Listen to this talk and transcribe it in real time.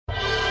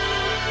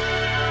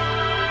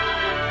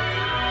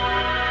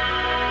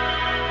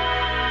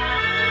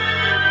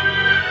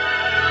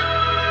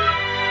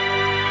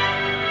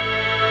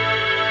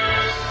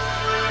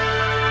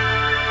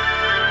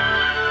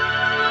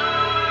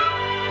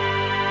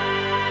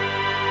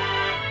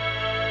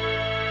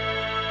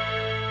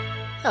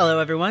Hello,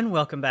 everyone.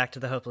 Welcome back to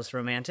The Hopeless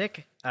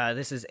Romantic.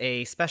 This is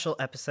a special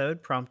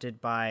episode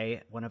prompted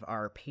by one of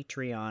our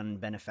Patreon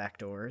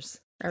benefactors.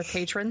 Our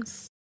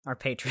patrons? Our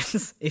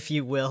patrons, if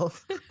you will.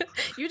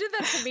 You did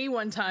that to me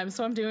one time,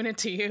 so I'm doing it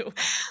to you.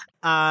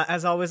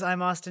 As always,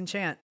 I'm Austin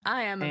Chant.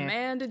 I am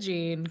Amanda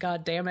Jean.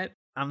 God damn it.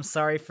 I'm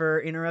sorry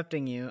for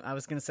interrupting you. I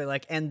was going to say,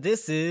 and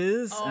this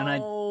is... And I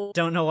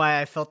don't know why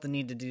I felt the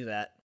need to do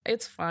that.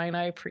 It's fine.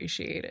 I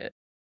appreciate it.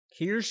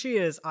 Here she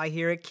is. I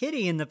hear a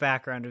kitty in the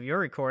background of your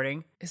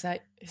recording. Is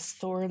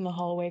Thor in the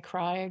hallway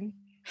crying?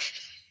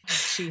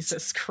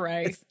 Jesus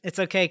Christ. It's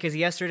okay, because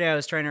yesterday I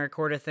was trying to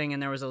record a thing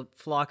and there was a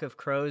flock of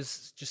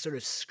crows just sort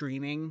of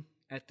screaming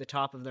at the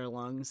top of their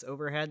lungs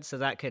overhead, so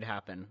that could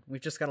happen.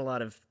 We've just got a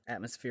lot of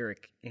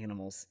atmospheric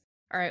animals.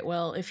 All right,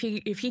 well, if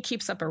he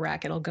keeps up a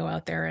racket, I'll go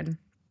out there and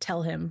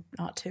tell him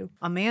not to.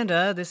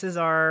 Amanda, this is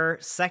our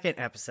second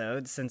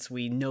episode since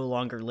we no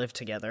longer live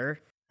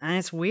together, and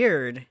it's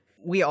weird.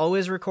 We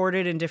always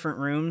recorded in different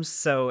rooms,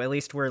 so at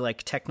least we're,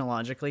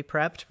 technologically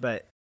prepped,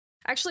 but...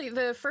 Actually,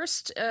 the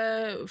first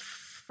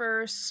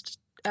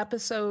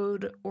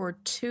episode or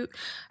two...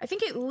 I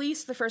think at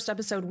least the first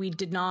episode we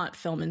did not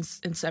film in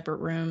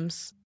separate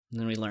rooms. And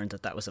then we learned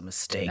that was a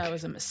mistake. That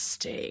was a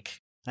mistake.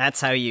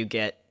 That's how you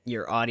get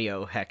your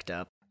audio hecked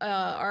up.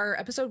 Our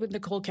episode with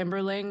Nicole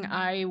Kimberling,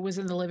 I was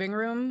in the living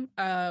room,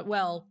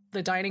 the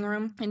dining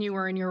room, and you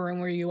were in your room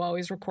where you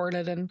always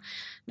recorded, and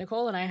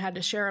Nicole and I had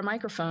to share a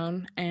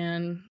microphone,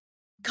 and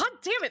God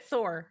damn it,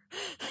 Thor!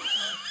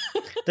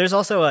 There's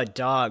also a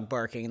dog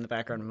barking in the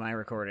background of my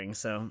recording,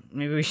 so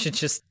maybe we should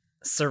just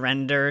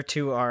surrender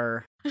to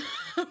our...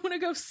 I'm gonna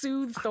go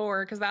soothe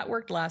Thor, because that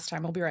worked last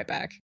time. I'll be right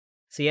back.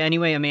 So yeah,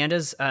 anyway,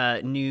 Amanda's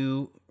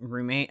new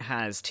roommate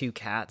has 2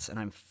 cats, and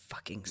I'm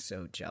fucking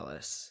so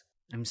jealous.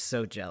 I'm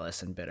so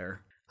jealous and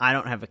bitter. I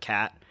don't have a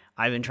cat.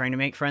 I've been trying to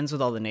make friends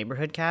with all the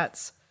neighborhood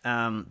cats,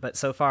 but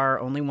so far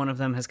only one of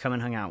them has come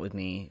and hung out with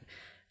me.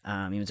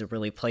 He was a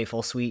really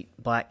playful, sweet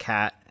black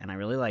cat, and I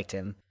really liked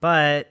him.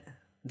 But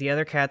the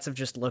other cats have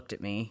just looked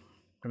at me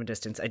from a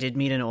distance. I did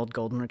meet an old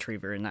golden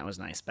retriever, and that was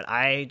nice, but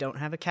I don't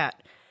have a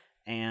cat,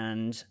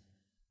 and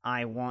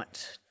I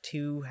want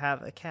to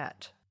have a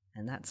cat,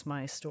 and that's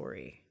my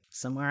story.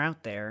 Somewhere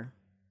out there,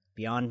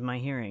 beyond my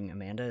hearing,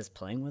 Amanda is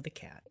playing with a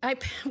cat. I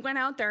went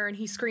out there and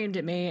he screamed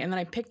at me, and then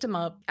I picked him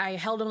up. I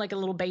held him like a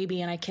little baby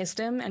and I kissed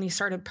him, and he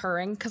started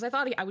purring because I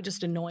thought I would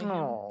just annoy him.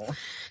 Aww.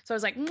 So I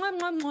was like, mwah,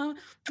 mwah, mwah,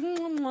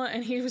 mwah, mwah,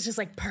 and he was just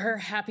like, purr,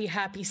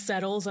 happy,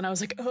 settles. And I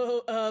was like,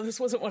 this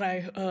wasn't what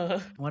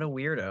What a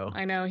weirdo.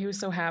 I know, he was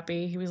so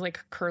happy. He was like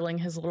curling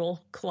his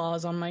little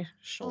claws on my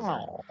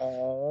shoulder.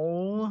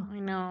 Oh, I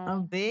know. a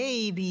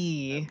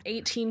baby.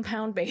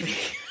 18-pound baby.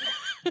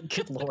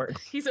 Good Lord.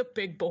 He's a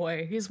big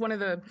boy. He's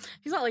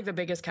not like the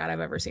biggest cat I've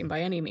ever seen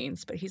by any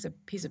means, but he's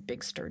a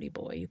big sturdy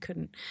boy. You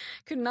couldn't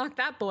knock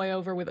that boy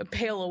over with a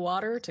pail of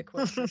water, to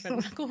quote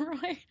Griffin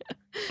McElroy,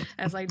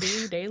 as I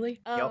do daily.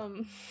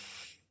 Yep.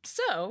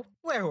 So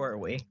where were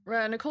we?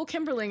 Nicole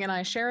Kimberling and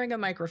I sharing a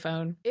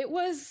microphone. It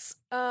was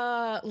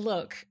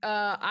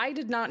I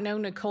did not know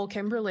Nicole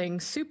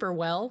Kimberling super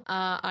well.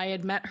 I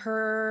had met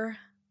her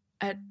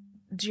at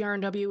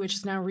GRNW, which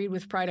is now Read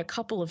with Pride, a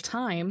couple of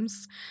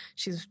times.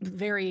 She's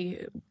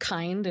very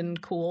kind and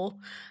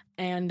cool,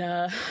 and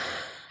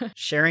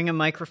sharing a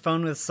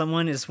microphone with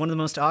someone is one of the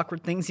most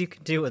awkward things you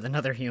can do with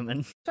another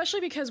human. Especially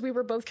because we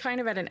were both kind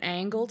of at an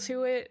angle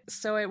to it.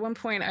 So at one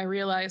point I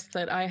realized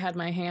that I had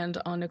my hand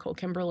on Nicole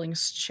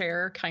Kimberling's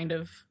chair kind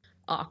of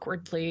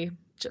awkwardly,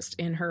 just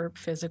in her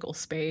physical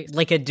space.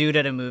 Like a dude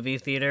at a movie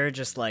theater,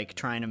 just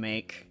trying to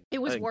make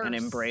it was worse. An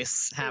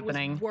embrace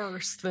happening. It was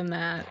worse than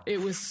that.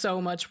 It was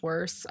so much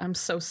worse. I'm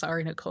so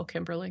sorry, Nicole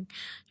Kimberling.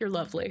 You're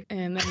lovely.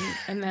 And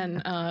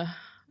then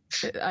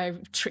I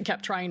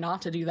kept trying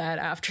not to do that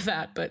after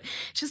that, but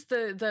just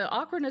the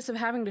awkwardness of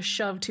having to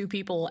shove 2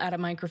 people at a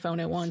microphone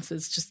at once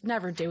is just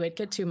never do it.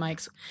 Get 2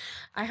 mics.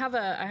 I have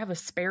a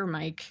spare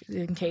mic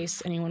in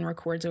case anyone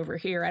records over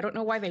here. I don't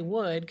know why they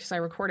would, because I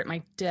record at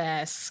my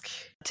desk.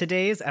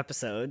 Today's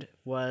episode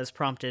was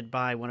prompted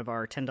by one of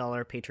our $10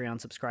 Patreon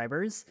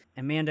subscribers.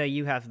 Amanda,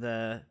 you have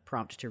the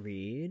prompt to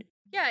read.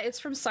 Yeah, it's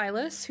from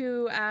Silas,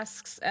 who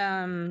asks,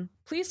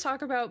 please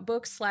talk about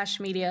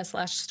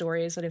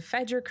books/media/stories that have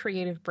fed your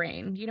creative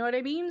brain. You know what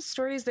I mean?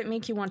 Stories that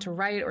make you want to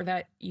write, or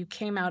that you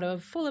came out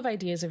of full of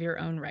ideas of your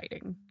own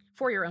writing.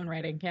 For your own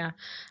writing, yeah.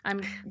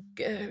 I'm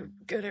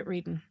good at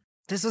reading.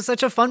 This was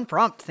such a fun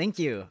prompt. Thank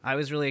you. I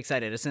was really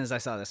excited as soon as I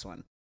saw this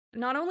one.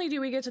 Not only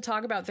do we get to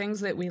talk about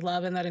things that we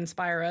love and that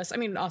inspire us, I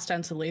mean,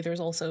 ostensibly, there's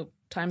also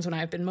times when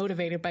I've been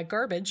motivated by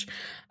garbage.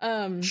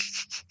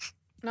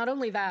 Not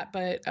only that,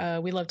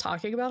 but we love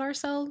talking about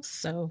ourselves,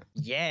 so...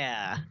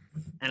 Yeah.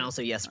 And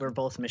also, yes, we're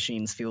both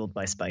machines fueled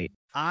by spite.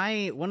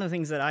 One of the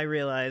things that I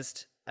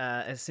realized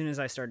as soon as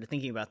I started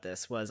thinking about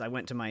this was I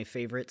went to my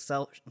favorites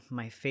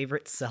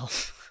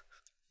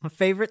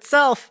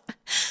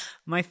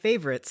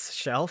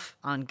shelf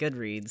on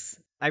Goodreads.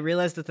 I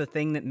realized that the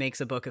thing that makes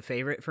a book a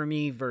favorite for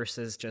me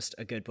versus just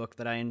a good book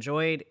that I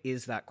enjoyed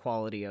is that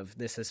quality of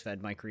this has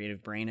fed my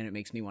creative brain and it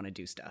makes me want to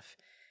do stuff.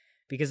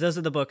 because those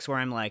are the books where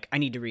I'm like, I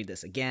need to read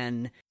this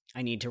again.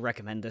 I need to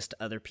recommend this to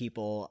other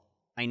people.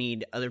 I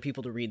need other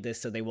people to read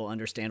this so they will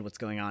understand what's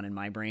going on in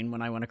my brain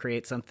when I want to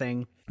create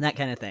something. That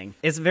kind of thing.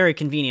 It's very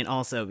convenient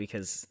also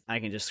because I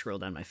can just scroll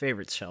down my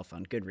favorites shelf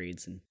on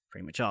Goodreads, and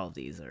pretty much all of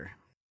these are,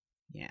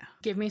 yeah.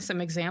 Give me some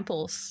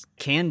examples.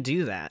 Can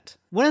do that.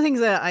 One of the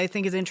things that I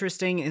think is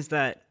interesting is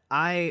that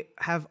I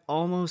have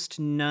almost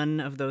none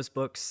of those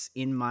books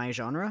in my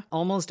genre.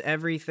 Almost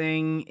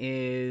everything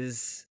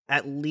is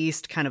at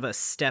least kind of a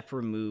step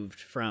removed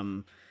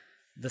from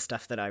the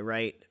stuff that I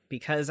write,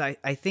 because I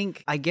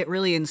think I get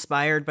really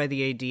inspired by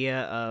the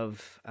idea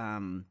of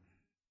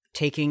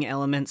taking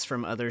elements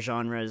from other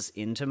genres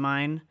into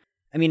mine.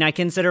 I mean, I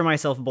consider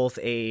myself both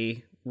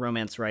a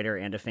romance writer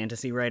and a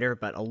fantasy writer,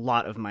 but a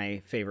lot of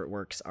my favorite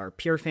works are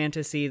pure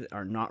fantasy,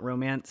 are not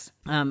romance.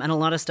 And a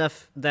lot of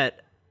stuff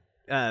that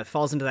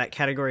falls into that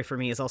category for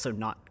me is also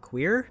not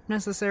queer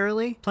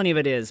necessarily. Plenty of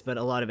it is, but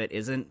a lot of it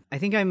isn't. I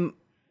think I'm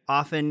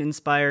often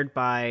inspired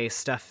by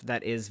stuff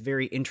that is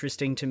very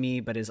interesting to me,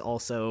 but is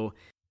also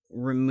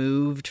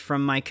removed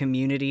from my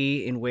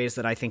community in ways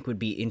that I think would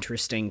be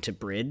interesting to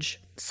bridge.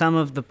 Some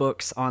of the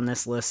books on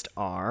this list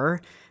are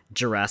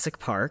Jurassic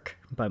Park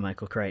by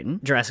Michael Crichton.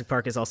 Jurassic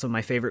Park is also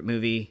my favorite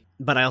movie,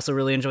 but I also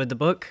really enjoyed the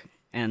book,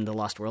 and The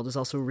Lost World is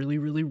also really,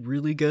 really,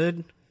 really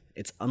good.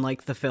 It's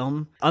unlike the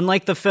film.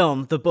 Unlike the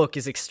film, the book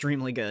is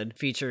extremely good.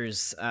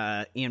 Features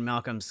Ian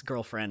Malcolm's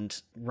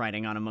girlfriend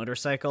riding on a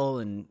motorcycle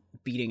and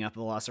beating up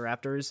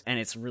velociraptors, and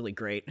it's really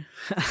great.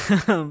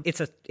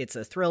 It's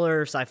a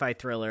thriller, sci-fi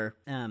thriller,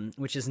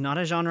 which is not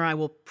a genre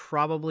I'm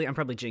probably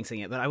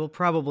jinxing it, but I will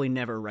probably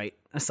never write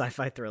a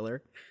sci-fi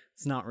thriller.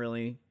 It's not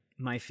really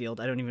my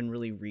field. I don't even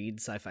really read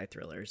sci-fi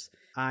thrillers.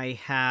 I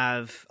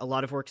have a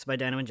lot of works by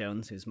Dano and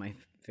Jones, who's my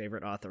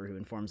favorite author who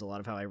informs a lot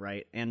of how I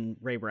write, and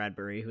Ray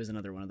Bradbury, who is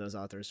another one of those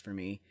authors for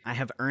me. I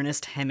have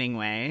Ernest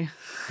Hemingway,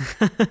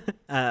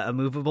 A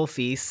Movable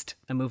Feast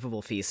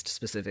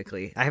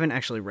specifically. I haven't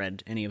actually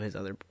read any of his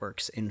other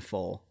works in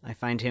full. I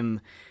find him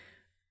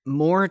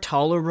more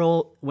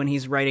tolerable when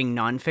he's writing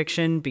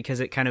nonfiction because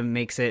it kind of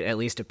makes it at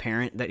least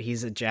apparent that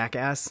he's a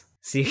jackass.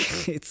 See,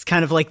 it's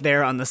kind of like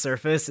there on the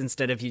surface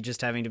instead of you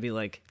just having to be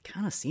like,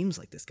 kind of seems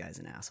like this guy's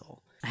an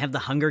asshole. I have The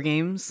Hunger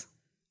Games.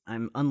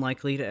 I'm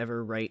unlikely to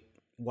ever write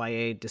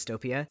YA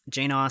dystopia.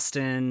 Jane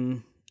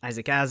Austen,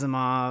 Isaac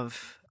Asimov,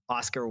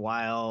 Oscar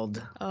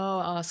Wilde. Oh,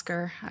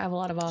 Oscar. I have a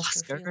lot of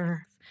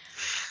Oscar.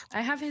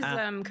 I have his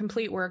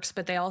complete works,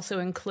 but they also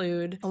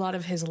include a lot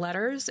of his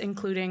letters,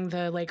 including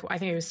the, I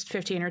think it was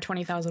 15 or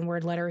 20,000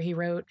 word letter he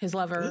wrote his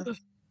lover,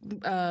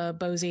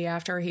 Bosie,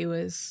 after he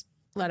was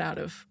let out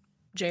of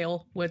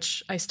jail,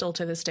 which I still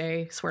to this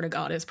day swear to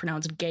God is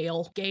pronounced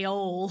gaol.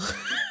 Gaol.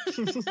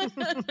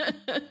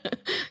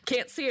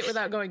 Can't see it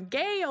without going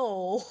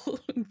gaol.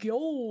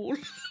 Gaol.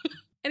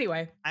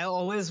 Anyway. I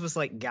always was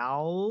like,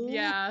 gaol?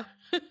 Yeah.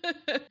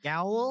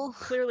 Gaol?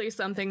 Clearly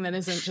something that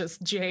isn't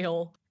just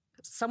jail.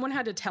 Someone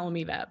had to tell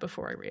me that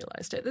before I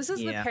realized it. This is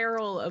the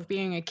peril of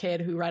being a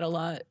kid who read a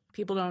lot.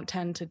 People don't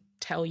tend to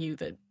tell you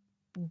that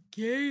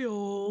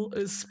gaol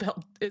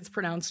it's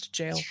pronounced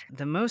jail.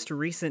 The most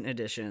recent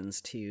additions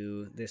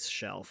to this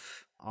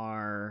shelf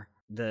are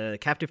the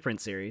Captive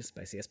Prince series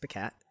by C.S.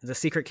 Pacat, The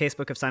Secret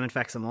Casebook of Simon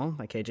Faxamol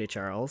by K.J.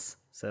 Charles.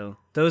 So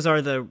those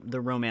are the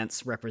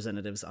romance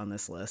representatives on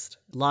this list.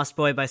 Lost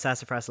Boy by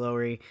Sassafras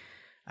Lowry,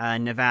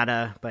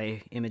 Nevada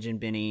by Imogen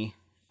Binney,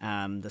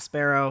 The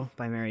Sparrow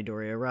by Mary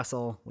Doria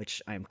Russell,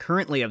 which I'm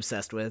currently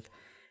obsessed with,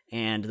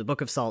 and The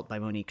Book of Salt by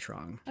Monique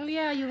Trong. Oh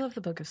yeah, you love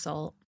The Book of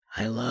Salt.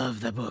 I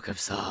love The Book of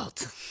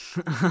Salt.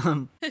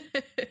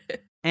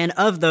 And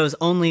of those,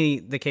 only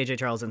the K.J.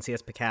 Charles and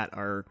C.S. Pacat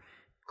are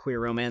queer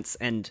romance,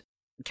 and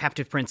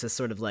Captive Prince is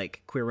sort of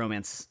like queer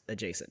romance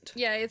adjacent.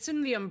 Yeah, it's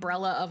in the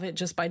umbrella of it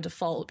just by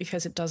default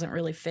because it doesn't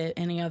really fit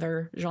any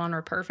other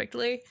genre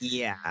perfectly.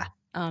 Yeah.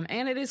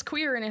 And it is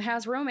queer and it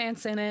has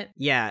romance in it.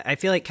 Yeah, I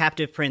feel like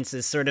Captive Prince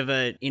is sort of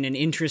in an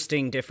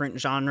interesting, different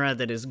genre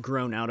that has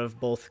grown out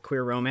of both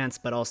queer romance,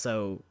 but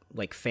also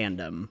like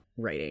fandom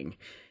writing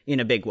in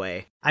a big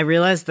way. I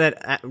realized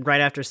that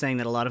right after saying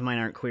that a lot of mine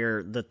aren't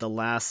queer, that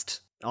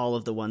all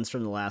of the ones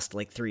from the last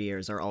 3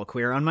 years are all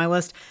queer on my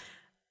list,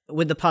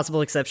 with the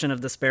possible exception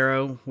of The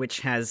Sparrow,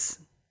 which has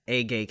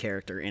a gay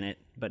character in it,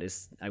 but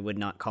I would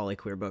not call a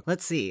queer book.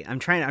 Let's see.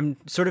 I'm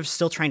sort of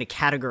still trying to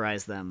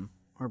categorize them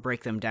or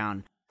break them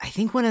down. I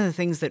think one of the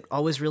things that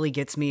always really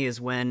gets me is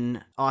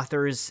when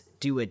authors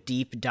do a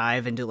deep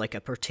dive into a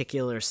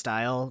particular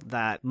style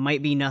that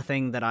might be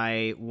nothing that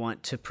I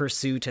want to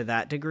pursue to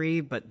that degree,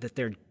 but that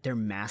their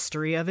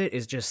mastery of it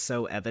is just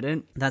so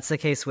evident. That's the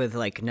case with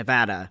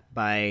Nevada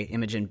by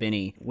Imogen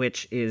Binney,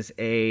 which is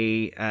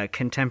a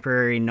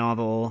contemporary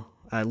novel,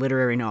 a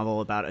literary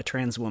novel about a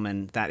trans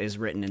woman that is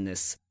written in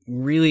this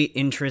really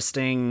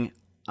interesting,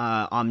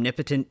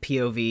 omnipotent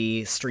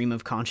POV stream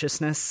of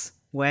consciousness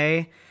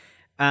way.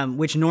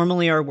 Which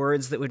normally are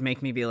words that would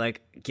make me be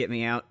like, get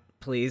me out,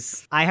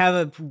 please. I have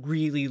a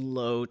really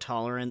low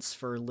tolerance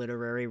for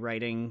literary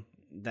writing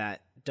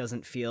that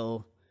doesn't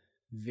feel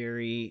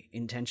very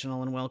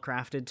intentional and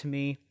well-crafted to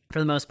me. For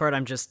the most part,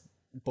 I'm just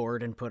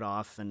bored and put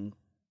off and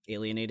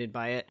alienated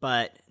by it.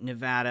 But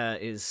Nevada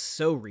is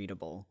so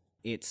readable.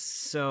 It's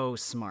so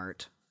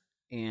smart.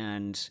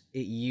 And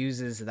it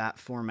uses that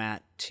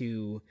format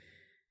to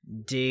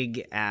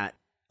dig at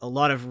a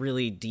lot of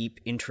really deep,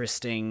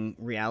 interesting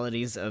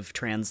realities of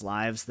trans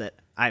lives that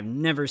I've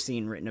never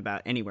seen written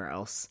about anywhere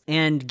else,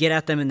 and get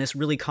at them in this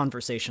really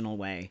conversational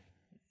way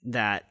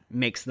that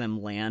makes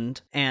them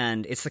land.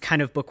 And it's the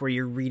kind of book where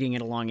you're reading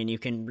it along and you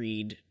can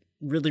read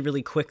really,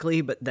 really quickly,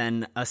 but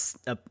then a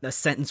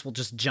sentence will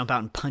just jump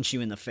out and punch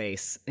you in the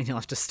face, and you'll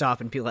have to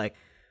stop and be like,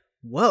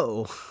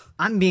 whoa,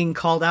 I'm being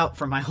called out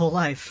for my whole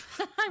life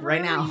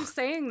right now. You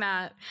saying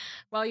that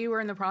while you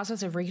were in the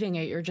process of reading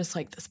it, you're just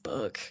like, this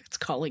book, it's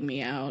calling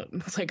me out.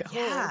 It's like,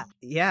 oh.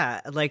 Yeah.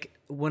 Like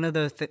one of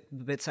the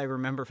bits I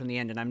remember from the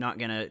end, and I'm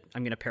going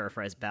to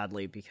paraphrase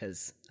badly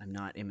because I'm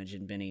not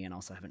Imogen Binnie and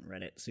also haven't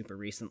read it super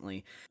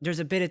recently. There's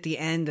a bit at the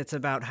end that's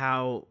about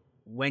how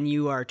when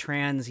you are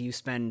trans, you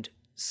spend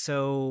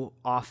so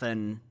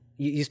often,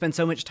 you spend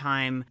so much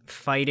time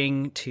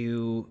fighting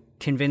to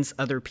convince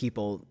other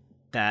people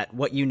that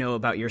what you know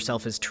about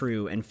yourself is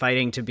true, and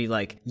fighting to be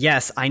like,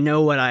 yes, I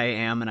know what I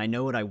am and I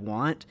know what I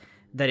want,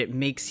 that it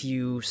makes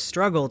you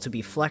struggle to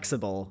be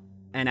flexible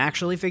and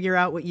actually figure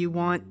out what you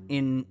want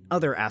in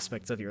other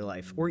aspects of your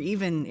life, or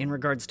even in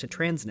regards to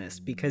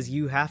transness, because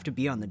you have to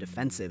be on the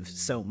defensive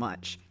so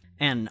much.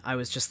 And I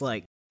was just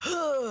like,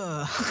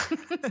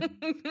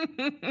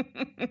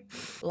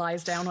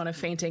 lies down on a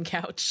fainting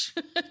couch,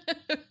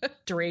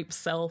 drapes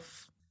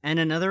self. And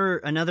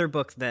another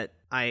book that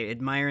I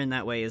admire in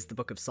that way is the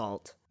Book of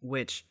Salt,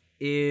 which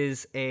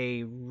is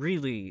a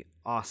really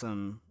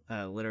awesome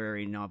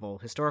literary novel,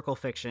 historical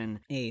fiction,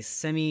 a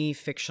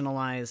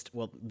semi-fictionalized,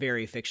 well,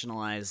 very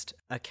fictionalized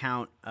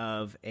account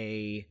of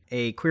a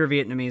queer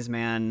Vietnamese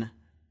man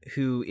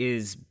who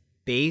is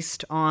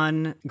based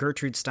on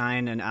Gertrude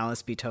Stein and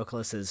Alice B.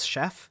 Toklas's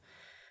Chef.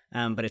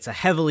 But it's a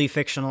heavily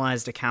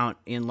fictionalized account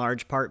in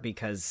large part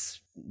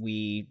because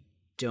we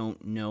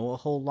don't know a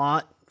whole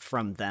lot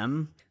from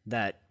them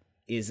that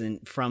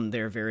isn't from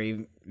their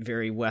very,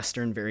 very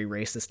Western, very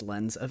racist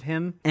lens of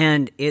him.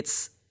 And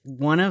it's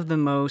one of the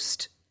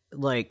most,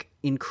 like,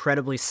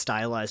 incredibly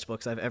stylized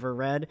books I've ever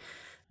read.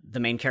 The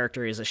main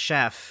character is a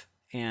chef,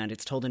 and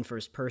it's told in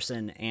first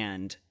person,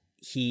 and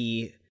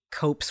he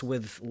copes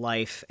with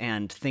life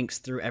and thinks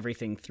through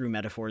everything through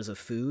metaphors of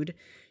food.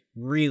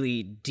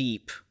 Really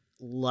deep,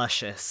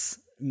 luscious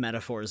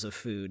metaphors of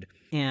food.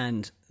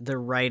 And the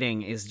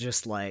writing is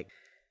just like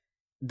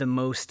the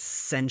most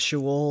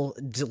sensual,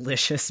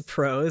 delicious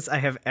prose I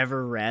have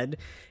ever read.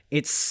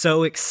 It's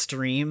so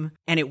extreme,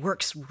 and it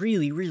works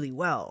really, really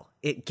well.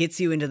 It gets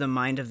you into the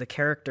mind of the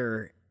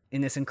character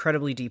in this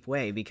incredibly deep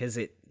way, because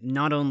it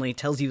not only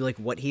tells you like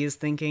what he is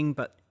thinking,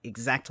 but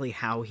exactly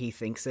how he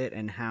thinks it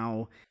and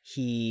how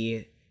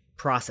he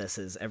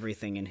processes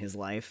everything in his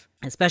life,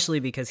 especially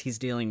because he's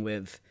dealing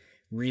with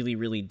really,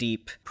 really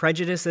deep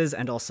prejudices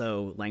and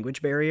also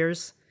language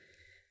barriers.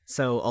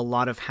 So a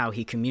lot of how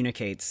he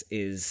communicates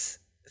is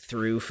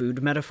through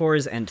food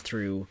metaphors and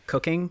through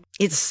cooking.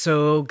 It's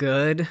so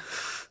good.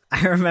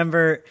 I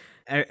remember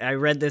I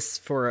read this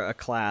for a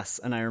class,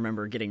 and I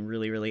remember getting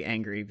really, really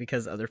angry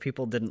because other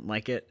people didn't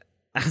like it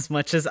as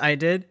much as I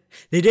did.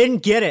 They didn't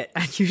get it.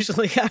 And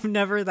usually I'm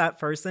never that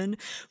person,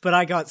 but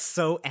I got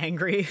so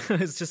angry. I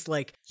was just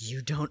like,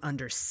 you don't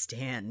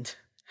understand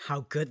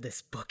how good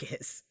this book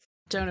is.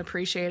 Don't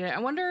appreciate it. I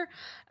wonder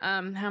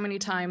how many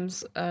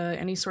times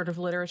any sort of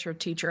literature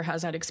teacher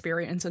has that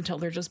experience until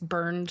they're just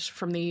burned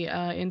from the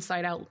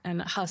inside out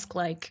and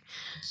husk-like,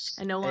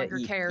 and no longer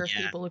care if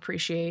people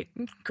appreciate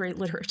great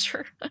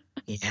literature.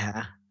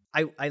 Yeah.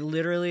 I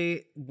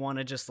literally want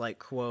to just like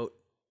quote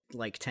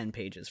like 10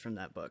 pages from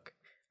that book.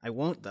 I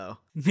won't though.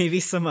 Maybe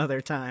some other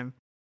time.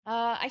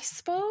 I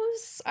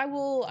suppose I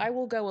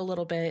will go a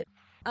little bit.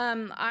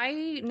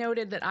 I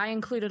noted that I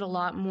included a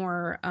lot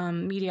more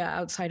media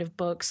outside of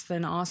books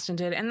than Austin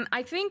did. And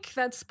I think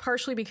that's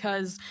partially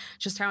because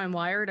just how I'm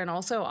wired. And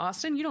also,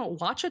 Austin, you don't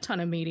watch a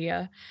ton of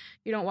media.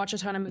 You don't watch a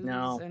ton of movies.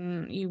 No.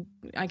 And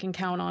I can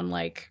count on,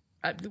 like,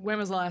 when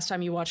was the last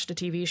time you watched a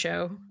TV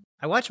show?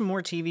 I watch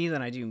more TV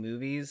than I do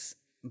movies,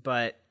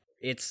 but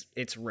it's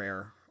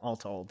rare, all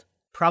told.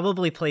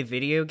 Probably play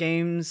video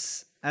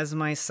games as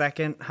my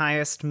second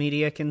highest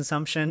media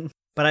consumption.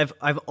 But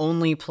I've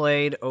only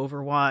played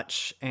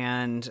Overwatch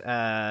and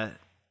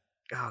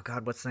oh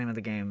god, what's the name of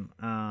the game?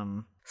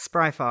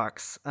 Spry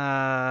Fox.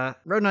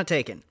 Road Not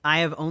Taken. I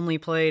have only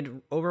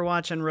played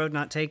Overwatch and Road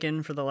Not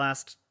Taken for the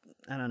last,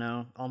 I don't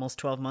know, almost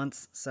 12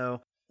 months.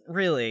 So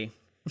really,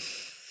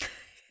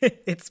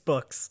 it's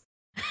books.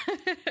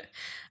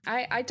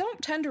 I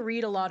don't tend to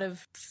read a lot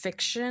of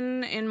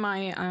fiction in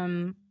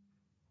my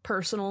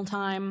personal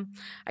time.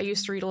 I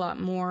used to read a lot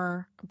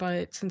more,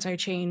 but since I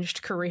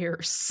changed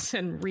careers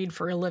and read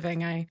for a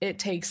living, it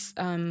takes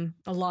a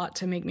lot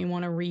to make me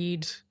want to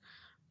read,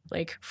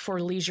 like,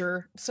 for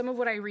leisure. Some of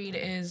what I read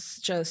is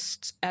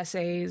just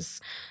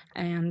essays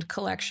and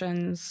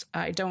collections.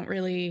 I don't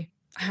really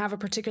have a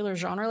particular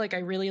genre. Like I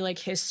really like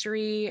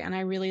history and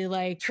I really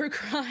like true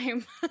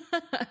crime.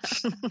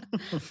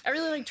 I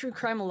really like true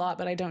crime a lot,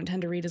 but I don't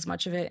tend to read as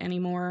much of it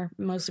anymore,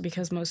 mostly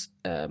because most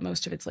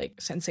of it's like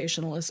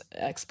sensationalist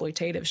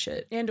exploitative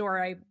shit, and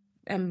or I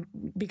am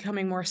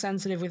becoming more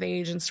sensitive with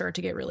age and start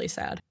to get really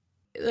sad.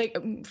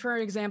 Like, for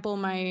example,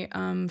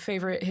 my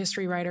favorite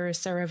history writer is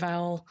Sarah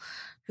Vowell,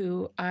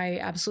 who I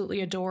absolutely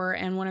adore.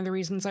 And one of the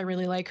reasons I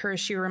really like her is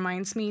she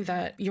reminds me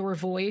that your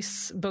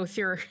voice, both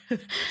your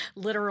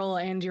literal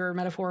and your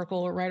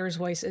metaphorical writer's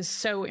voice, is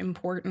so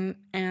important.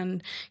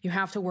 And you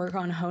have to work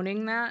on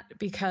honing that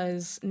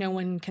because no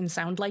one can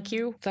sound like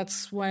you.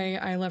 That's why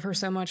I love her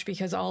so much,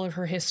 because all of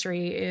her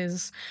history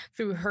is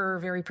through her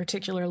very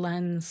particular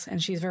lens.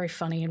 And she's very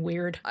funny and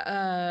weird.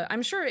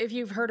 I'm sure if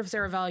you've heard of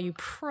Sarah Vowell, you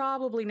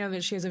probably know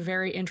that she has a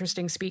very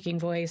interesting speaking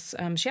voice.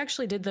 She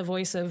actually did the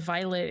voice of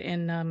Violet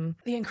in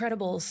The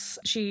Incredibles.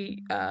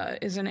 She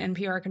is an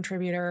NPR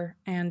contributor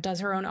and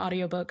does her own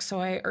audiobook,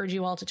 so I urge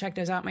you all to check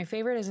those out. My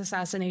favorite is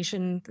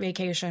Assassination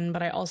Vacation,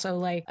 but I also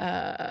like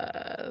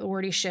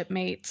Wordy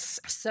Shipmates.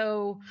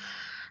 So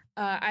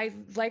I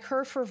like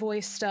her for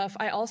voice stuff.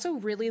 I also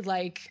really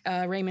like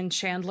Raymond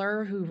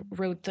Chandler, who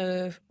wrote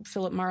the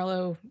Philip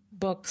Marlowe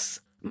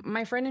books.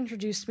 My friend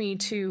introduced me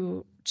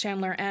to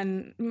Chandler,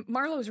 and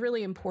Marlowe's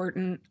really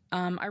important.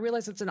 I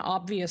realize it's an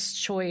obvious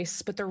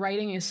choice, but the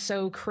writing is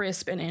so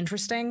crisp and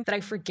interesting that I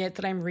forget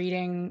that I'm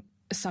reading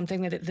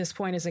something that at this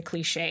point is a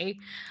cliche.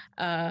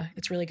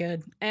 It's really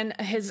good. And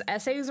his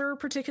essays are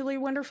particularly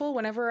wonderful.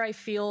 Whenever I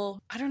feel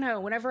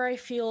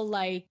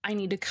like I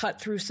need to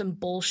cut through some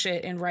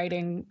bullshit in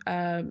writing,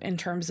 in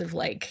terms of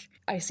like,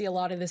 I see a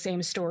lot of the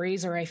same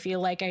stories, or I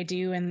feel like I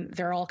do, and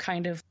they're all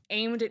kind of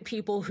aimed at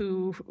people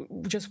who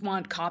just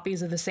want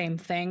copies of the same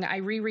thing. I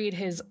reread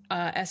his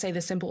essay, The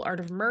Simple Art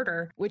of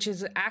Murder, which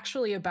is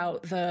actually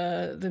about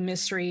the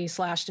mystery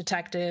 /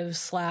 detective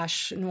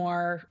 /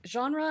 noir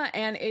genre.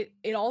 And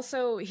it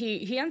also,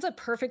 he ends up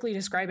perfectly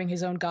describing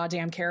his own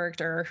goddamn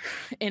character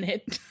in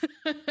it.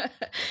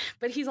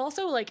 But he's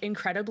also like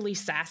incredibly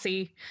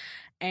sassy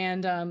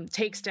and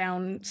takes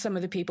down some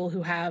of the people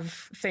who have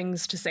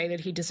things to say that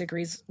he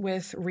disagrees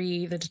with,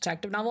 the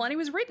detective novel. And it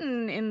was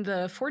written in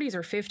the 40s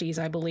or 50s,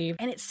 I believe.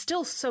 And it's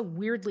still so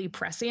weirdly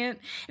prescient.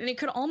 And it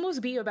could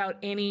almost be about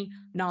any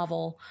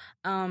novel.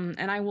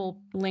 And I will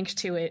link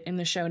to it in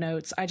the show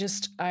notes.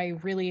 I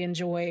really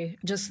enjoy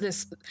just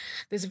this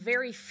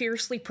very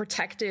fiercely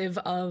protective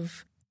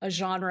of a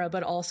genre,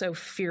 but also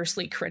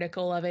fiercely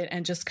critical of it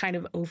and just kind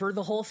of over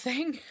the whole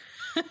thing.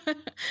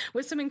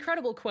 With some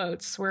incredible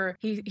quotes where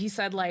he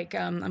said, like,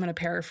 I'm going to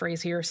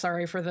paraphrase here,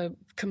 sorry for the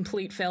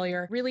complete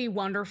failure. Really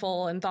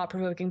wonderful and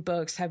thought-provoking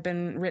books have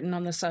been written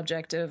on the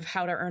subject of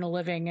how to earn a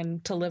living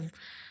and to live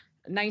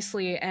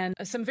nicely, and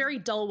some very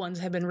dull ones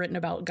have been written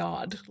about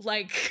God.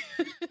 Like,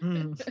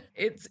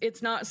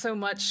 it's not so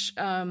much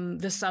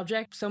the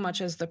subject so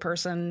much as the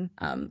person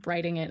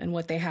writing it and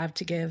what they have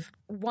to give.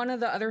 One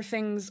of the other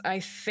things I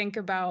think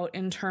about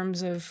in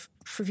terms of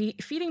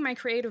feeding my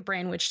creative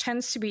brain, which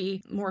tends to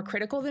be more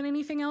critical than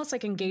anything else,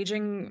 like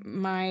engaging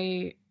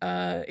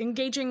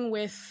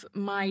with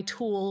my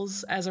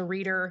tools as a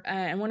reader.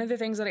 And one of the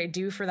things that I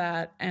do for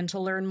that and to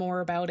learn more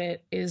about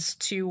it is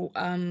to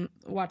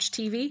watch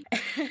TV,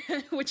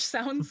 which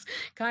sounds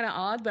kind of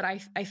odd, but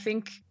I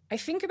think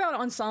about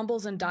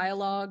ensembles and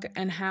dialogue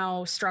and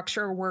how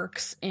structure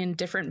works in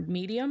different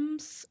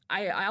mediums.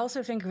 I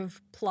also think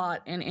of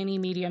plot in any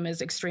medium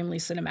as extremely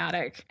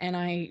cinematic. And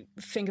I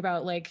think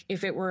about, like,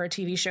 if it were a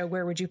TV show,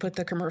 where would you put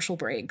the commercial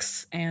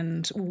breaks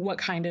and what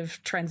kind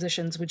of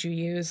transitions would you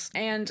use?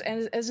 And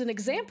as an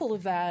example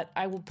of that,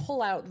 I will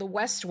pull out The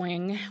West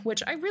Wing,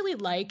 which I really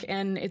like,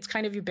 and it's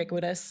kind of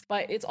ubiquitous,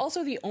 but it's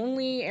also the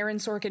only Aaron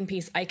Sorkin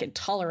piece I can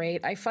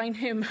tolerate. I find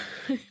him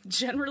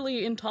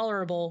generally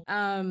intolerable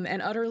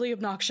and utterly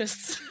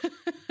obnoxious.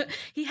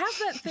 He has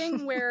that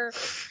thing where,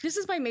 this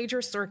is my major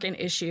Sorkin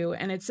issue,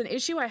 and it's an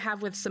issue I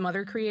have with some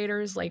other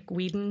creators like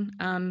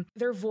Whedon.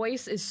 Their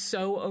voice is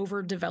so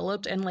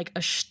overdeveloped and like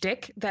a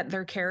shtick that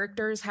their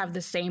characters have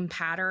the same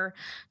patter,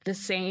 the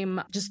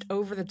same just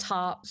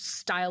over-the-top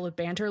style of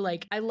banter.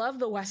 Like, I love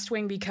The West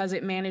Wing because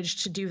it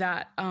managed to do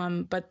that,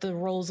 but the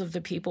roles of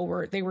the people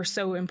were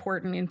so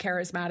important and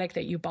charismatic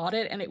that you bought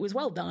it, and it was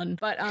well done.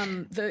 But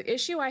the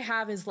issue I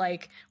have is,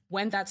 like,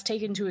 when that's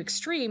taken to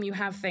extreme, you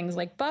have things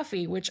like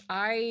Buffy, which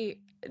I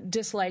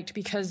disliked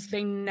because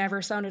they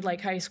never sounded like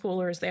high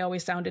schoolers. They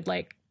always sounded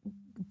like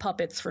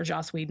puppets for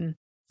Joss Whedon.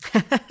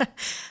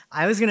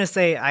 I was going to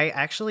say,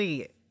 I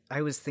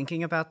was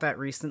thinking about that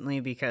recently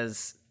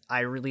because I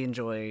really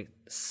enjoy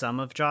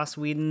some of Joss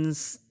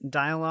Whedon's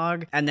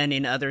dialogue. And then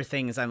in other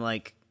things, I'm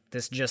like,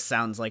 this just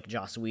sounds like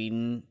Joss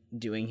Whedon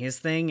doing his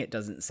thing. It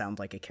doesn't sound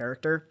like a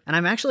character. And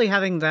I'm actually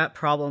having that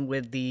problem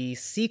with the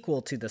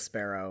sequel to The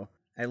Sparrow.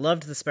 I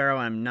loved The Sparrow.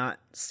 I'm not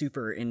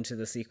super into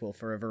the sequel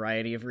for a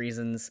variety of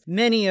reasons,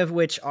 many of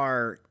which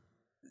are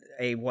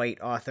a white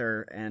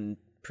author and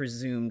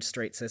presumed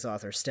straight cis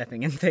author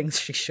stepping in things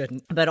she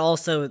shouldn't. But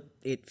also,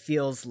 it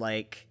feels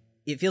like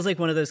it feels like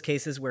one of those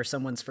cases where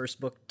someone's first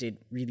book did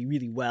really,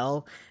 really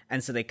well,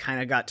 and so they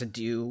kind of got to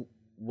do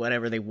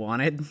whatever they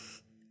wanted,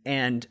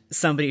 and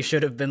somebody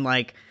should have been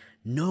like,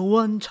 no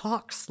one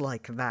talks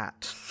like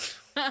that.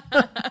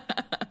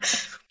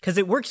 Because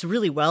it works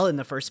really well in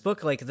the first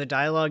book. Like, the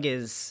dialogue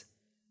is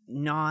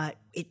not,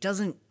 it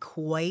doesn't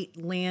quite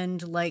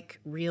land like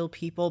real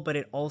people, but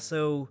it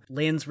also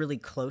lands really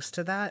close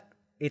to that.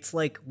 It's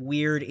like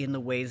weird in the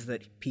ways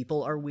that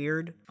people are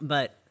weird,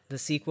 but the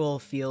sequel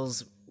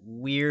feels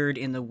weird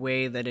in the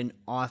way that an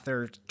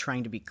author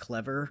trying to be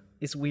clever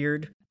is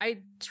weird. I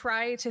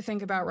try to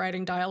think about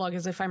writing dialogue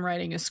as if I'm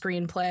writing a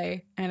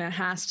screenplay, and it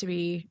has to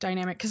be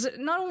dynamic because it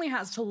not only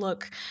has to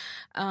look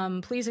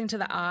pleasing to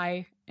the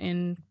eye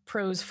in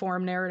prose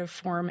form, narrative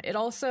form, it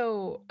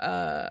also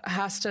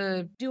has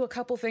to do a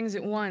couple things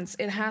at once.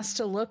 It has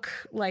to look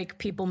like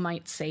people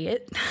might say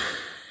it.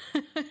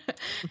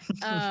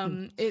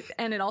 And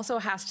it also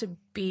has to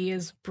be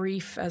as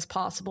brief as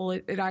possible.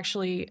 It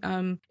actually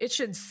it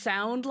should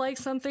sound like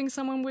something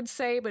someone would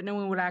say, but no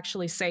one would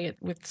actually say it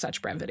with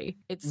such brevity.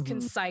 It's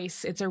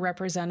concise. It's a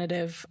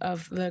representative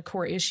of the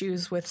core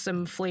issues with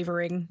some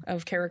flavoring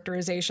of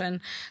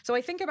characterization. So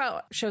I think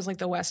about shows like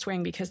The West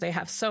Wing because they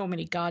have so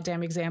many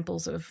goddamn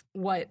examples of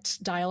what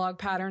dialogue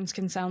patterns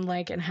can sound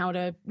like and how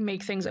to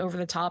make things over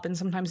the top and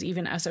sometimes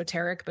even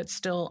esoteric, but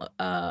still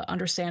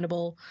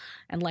understandable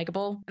and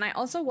likable. And I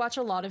also watch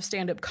a lot of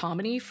stand-up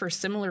comedy for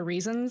similar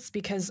reasons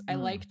because I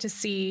like to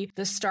see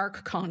the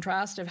stark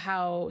contrast of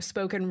how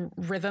spoken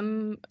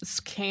rhythms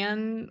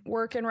can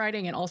work in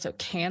writing and also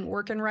can't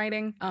work in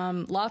writing.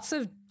 Lots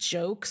of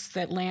jokes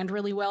that land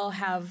really well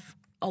have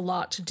a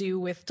lot to do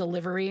with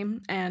delivery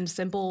and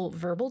simple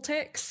verbal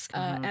tics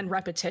and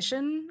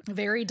repetition,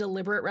 very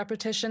deliberate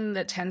repetition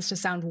that tends to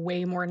sound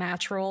way more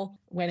natural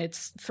when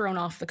it's thrown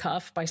off the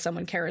cuff by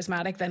someone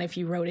charismatic than if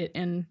you wrote it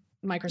in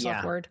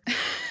Microsoft Word.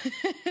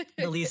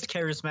 The least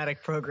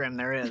charismatic program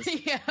there is.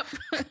 Yep.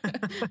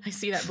 I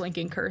see that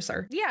blinking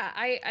cursor. Yeah,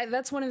 I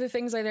that's one of the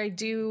things that I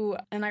do,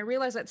 and I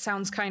realize that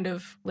sounds kind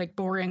of like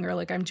boring or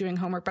like I'm doing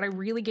homework, but I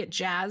really get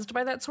jazzed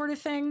by that sort of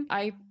thing.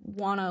 I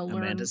want to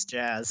learn... Amanda's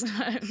jazz.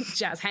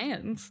 Jazz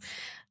hands.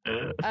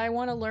 I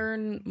want to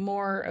learn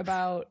more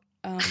about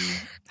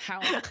how...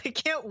 I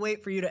can't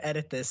wait for you to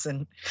edit this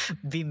and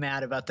be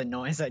mad about the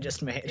noise I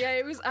just made. Yeah,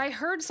 it was... I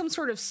heard some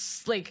sort of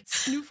like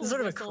snoofle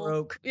sort of whistle. a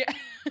croak. Yeah.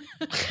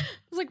 I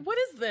was like, what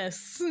is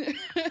this?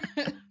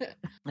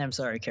 I'm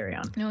sorry, carry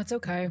on. No, it's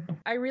okay.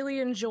 I really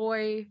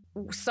enjoy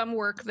some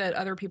work that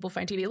other people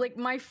find tedious. Like,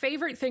 my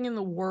favorite thing in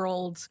the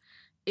world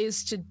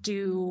is to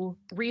do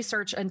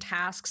research and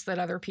tasks that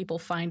other people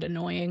find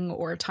annoying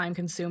or time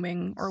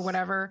consuming or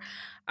whatever.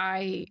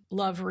 I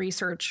love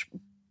research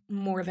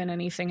more than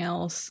anything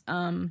else.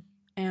 And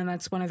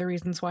that's one of the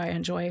reasons why I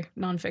enjoy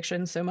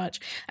nonfiction so much.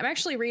 I'm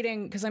actually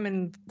reading, because I'm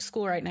in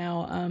school right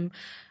now,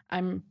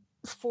 I'm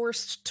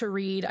forced to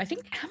read, I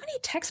think, how many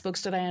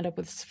textbooks did I end up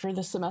with for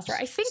this semester?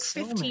 I think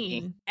So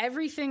 15. many.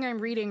 Everything I'm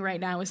reading right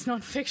now is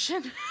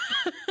nonfiction.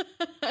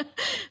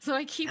 So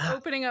I keep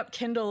opening up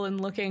Kindle and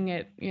looking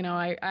at,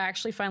 I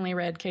actually finally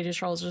read K.J.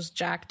 Charles's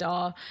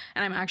Jackdaw,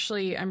 and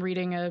I'm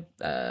reading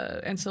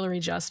Ancillary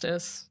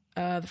Justice,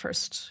 the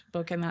first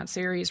book in that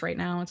series right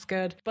now. It's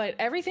good. But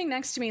everything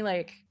next to me,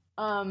 like,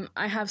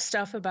 I have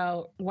stuff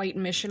about white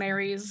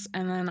missionaries,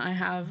 and then I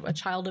have a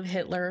child of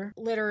Hitler.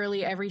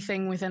 Literally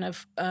everything within a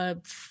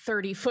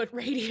 30-foot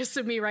radius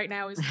of me right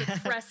now is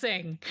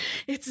depressing.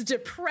 It's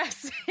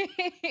depressing.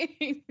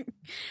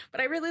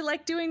 But I really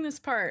like doing this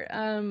part.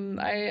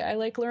 I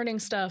like learning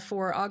stuff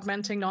or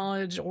augmenting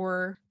knowledge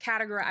or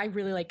I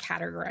really like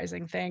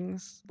categorizing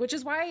things, which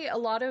is why a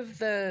lot of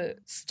the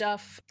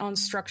stuff on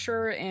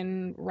structure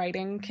in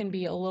writing can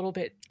be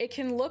it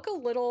can look a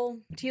little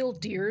deal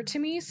dear to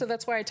me. So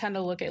that's why I tend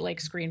to look at like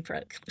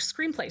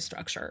screenplay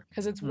structure,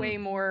 because it's way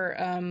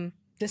more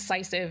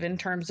decisive in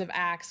terms of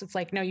acts. It's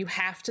like, no, you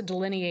have to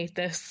delineate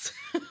this.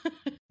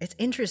 It's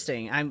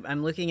interesting.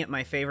 I'm looking at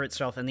my favorite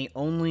stuff, and the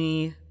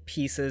only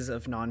pieces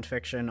of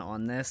nonfiction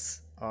on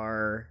this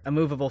are A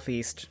Movable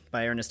Feast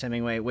by Ernest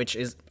Hemingway, which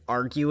is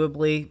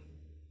arguably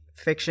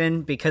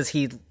fiction because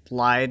he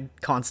lied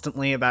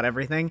constantly about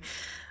everything.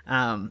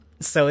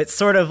 So it's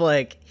sort of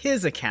like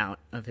his account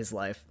of his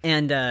life.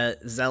 And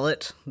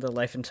Zealot, The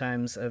Life and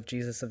Times of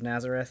Jesus of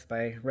Nazareth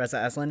by Reza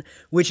Aslan,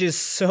 which is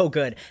so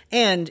good.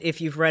 And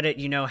if you've read it,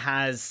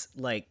 has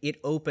like, it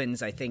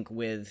opens, I think,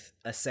 with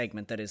a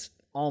segment that is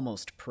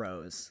almost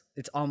prose.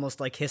 It's almost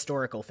like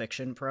historical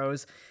fiction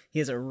prose. He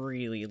has a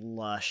really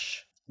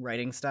lush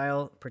writing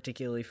style,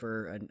 particularly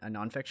for a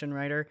nonfiction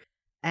writer.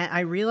 And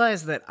I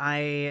realize that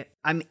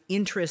I'm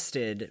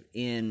interested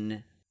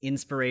in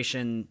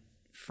inspiration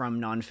from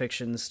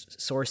nonfiction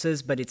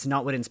sources, but it's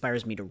not what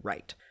inspires me to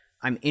write.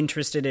 I'm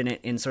interested in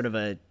it in sort of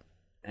an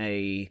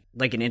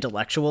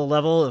intellectual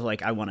level of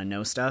like, I want to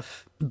know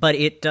stuff, but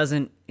it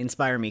doesn't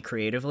inspire me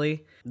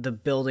creatively. The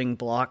building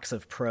blocks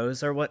of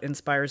prose are what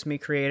inspires me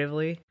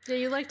creatively.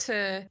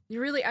 Yeah,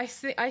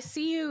 I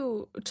see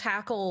you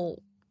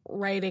tackle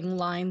writing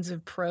lines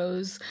of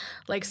prose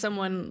like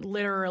someone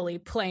literally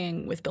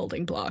playing with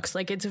building blocks.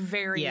 Like it's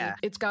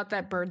it's got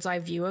that bird's eye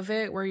view of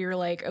it where you're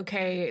like,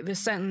 okay, this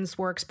sentence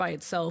works by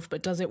itself,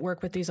 but does it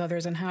work with these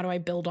others, and how do I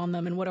build on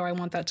them, and what do I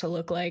want that to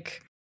look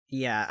like?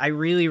 Yeah, I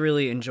really,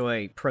 really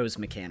enjoy prose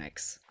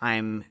mechanics.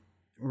 I'm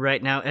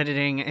right now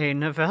editing a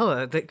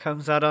novella that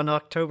comes out on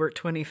October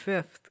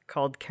 25th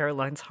called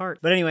Caroline's Heart.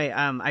 But anyway,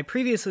 I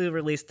previously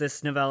released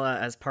this novella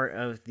as part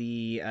of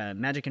the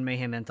Magic and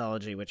Mayhem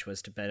anthology, which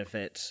was to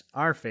benefit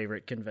our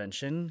favorite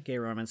convention, Gay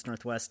Romance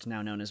Northwest,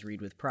 now known as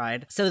Read with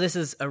Pride. So this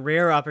is a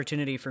rare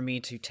opportunity for me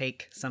to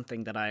take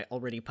something that I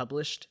already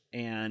published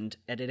and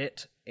edit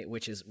it,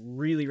 which is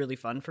really, really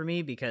fun for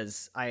me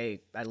because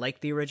I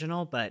like the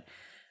original, but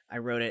I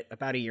wrote it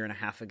about 1.5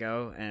 years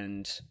ago,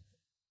 and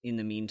in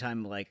the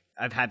meantime, like,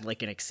 I've had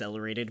like an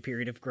accelerated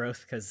period of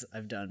growth because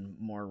I've done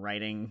more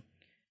writing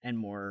and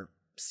more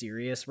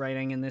serious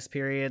writing in this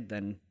period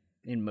than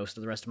in most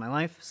of the rest of my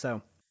life.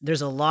 So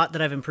there's a lot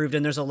that I've improved,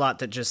 and there's a lot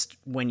that just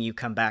when you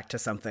come back to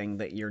something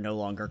that you're no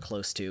longer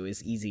close to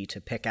is easy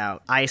to pick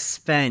out. I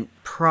spent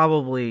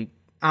probably,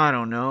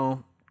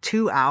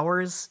 2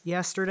 hours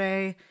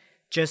yesterday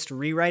just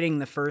rewriting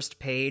the first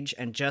page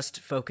and just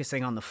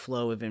focusing on the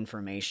flow of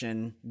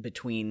information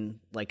between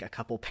like a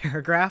couple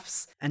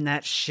paragraphs. And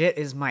that shit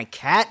is my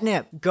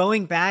catnip.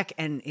 Going back,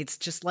 and it's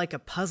just like a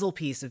puzzle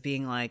piece of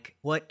being like,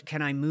 what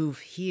can I move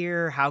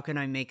here? How can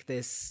I make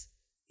this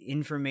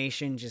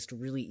information just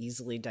really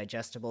easily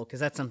digestible? Because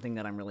that's something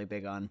that I'm really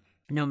big on.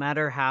 No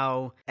matter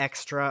how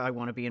extra I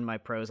want to be in my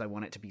prose, I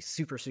want it to be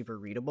super, super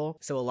readable.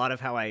 So a lot of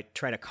how I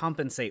try to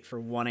compensate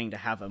for wanting to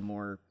have a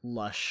more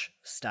lush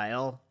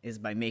style is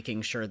by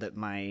making sure that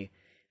my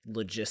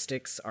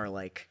logistics are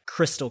like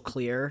crystal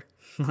clear.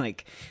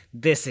 Like,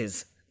 this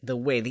is the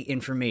way the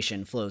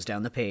information flows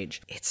down the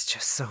page. It's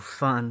just so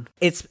fun.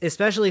 It's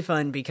especially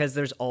fun because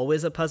there's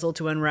always a puzzle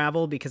to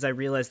unravel, because I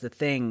realize the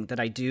thing that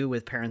I do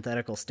with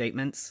parenthetical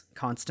statements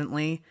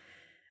constantly,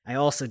 I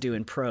also do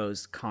in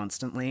prose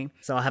constantly.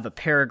 So I'll have a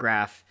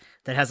paragraph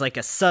that has like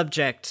a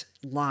subject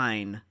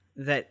line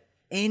that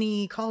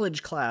any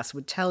college class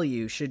would tell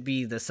you should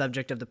be the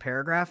subject of the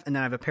paragraph. And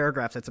then I have a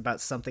paragraph that's about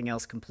something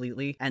else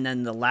completely. And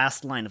then the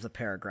last line of the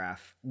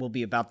paragraph will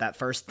be about that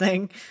first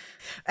thing.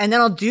 And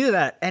then I'll do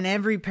that. And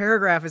every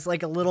paragraph is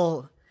like a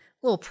little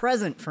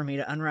present for me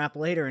to unwrap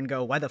later and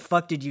go, why the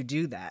fuck did you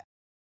do that?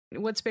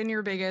 What's been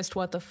your biggest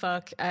what the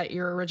fuck at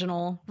your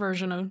original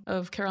version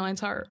of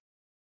Caroline's Heart?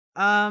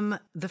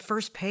 The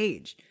first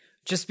page,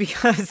 just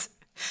because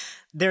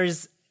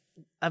there's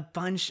a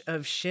bunch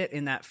of shit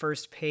in that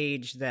first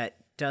page that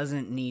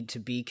doesn't need to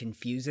be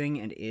confusing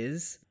and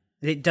is.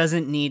 It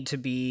doesn't need to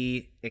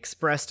be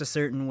expressed a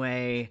certain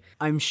way.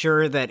 I'm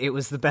sure that it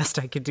was the best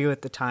I could do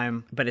at the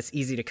time, but it's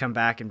easy to come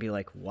back and be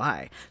like,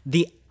 why?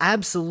 The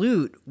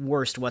absolute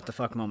worst what the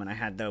fuck moment I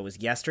had, though, was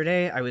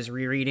yesterday. I was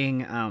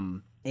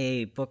rereading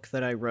a book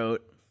that I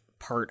wrote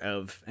part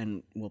of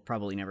and will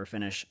probably never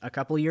finish a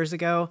couple years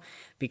ago,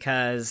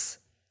 because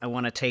I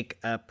want to take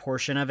a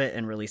portion of it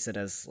and release it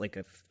as like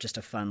just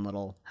a fun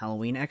little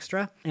Halloween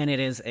extra. And it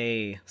is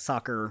a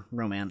soccer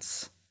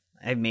romance.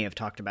 I may have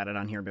talked about it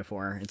on here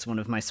before. It's one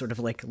of my sort of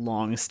like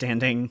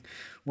long-standing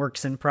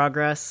works in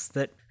progress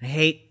that I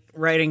hate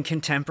writing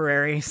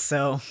contemporary,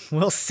 so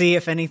we'll see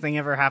if anything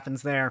ever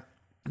happens there.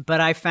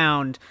 But I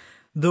found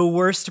the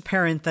worst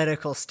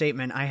parenthetical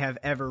statement I have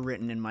ever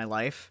written in my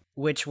life,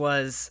 which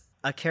was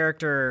a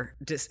character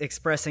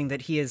expressing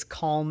that he is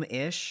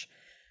calm-ish,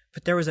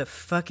 but there was a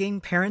fucking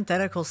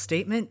parenthetical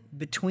statement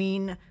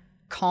between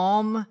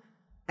calm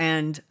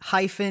and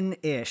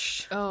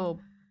hyphen-ish. Oh,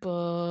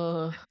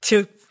 buh.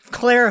 To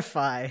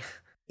clarify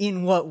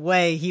in what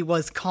way he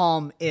was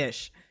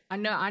calm-ish. I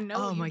know.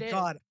 Oh my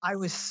God, I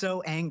was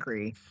so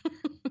angry.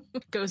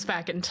 Goes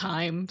back in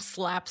time,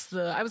 slaps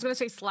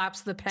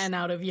the pen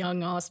out of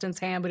young Austin's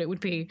hand, but it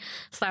would be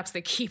slaps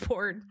the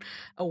keyboard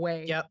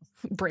away. Yep.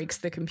 Breaks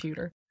the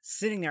computer.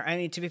 Sitting there, I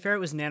mean, to be fair, it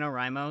was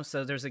NaNoWriMo,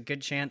 so there's a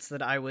good chance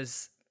that I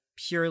was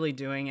purely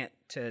doing it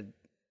to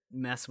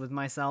mess with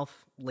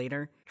myself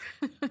later.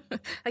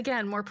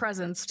 Again, more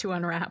presents to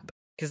unwrap.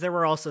 Because there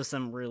were also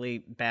some really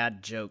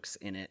bad jokes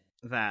in it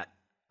that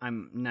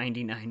I'm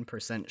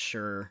 99%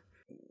 sure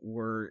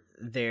were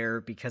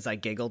there because I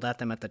giggled at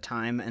them at the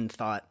time and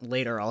thought,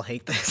 later I'll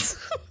hate this.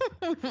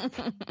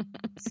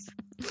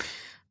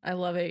 I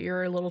love it.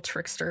 You're a little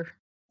trickster.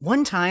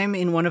 One time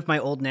in one of my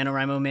old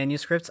NaNoWriMo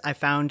manuscripts, I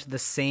found the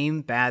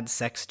same bad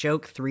sex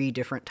joke 3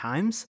 different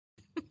times.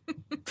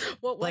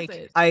 What was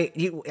it? I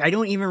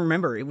don't even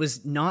remember. It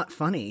was not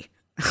funny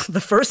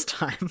the first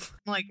time. I'm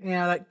like,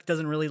 yeah, that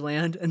doesn't really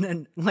land. And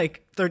then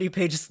like 30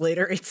 pages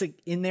later, it's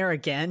in there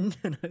again.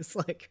 And I was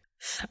like,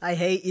 I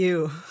hate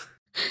you.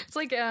 It's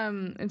like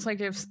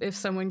if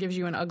someone gives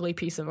you an ugly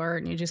piece of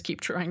art and you just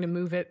keep trying to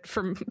move it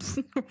from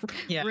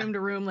room to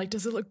room. Like,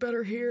 does it look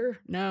better here?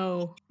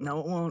 No, it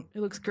won't.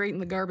 It looks great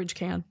in the garbage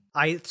can.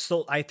 I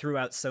threw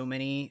out so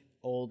many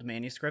old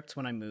manuscripts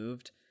when I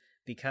moved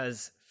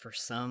because for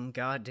some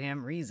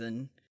goddamn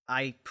reason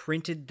I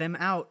printed them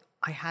out.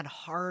 I had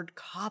hard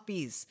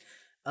copies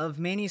of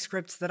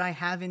manuscripts that I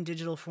have in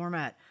digital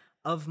format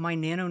of my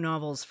nano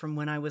novels from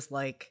when I was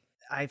like,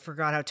 I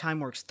forgot how time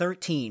works,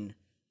 13.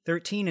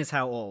 13 is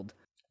how old.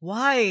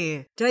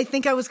 Why? Did I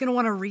think I was going to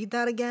want to read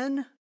that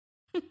again?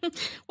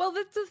 Well,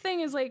 that's the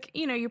thing is like,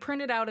 you know, you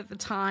print it out at the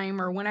time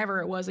or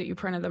whenever it was that you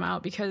printed them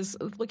out, because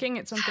looking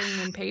at something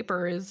in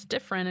paper is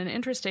different and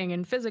interesting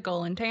and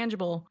physical and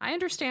tangible. I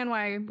understand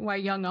why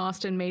young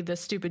Austen made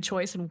this stupid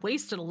choice and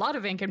wasted a lot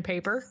of ink and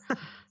paper.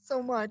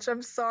 So much.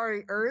 I'm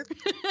sorry, Earth.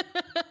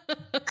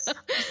 I'm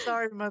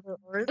sorry, Mother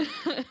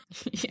Earth.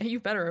 Yeah, you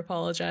better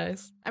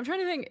apologize. I'm trying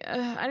to think.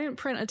 I didn't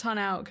print a ton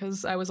out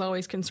because I was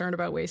always concerned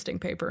about wasting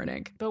paper and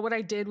ink. But what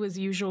I did was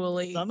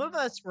usually... Some of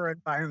us were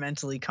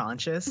environmentally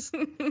conscious.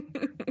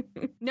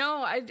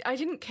 No, I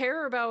didn't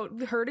care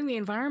about hurting the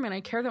environment.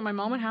 I care that my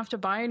mom would have to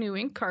buy a new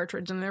ink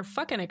cartridge, and they're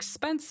fucking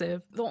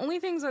expensive. The only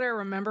things that I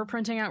remember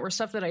printing out were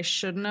stuff that I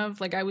shouldn't have.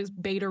 Like I was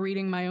beta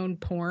reading my own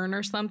porn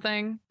or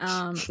something.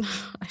 I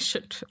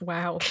should...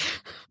 Wow.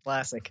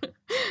 Classic.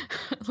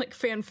 Like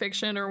fan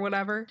fiction or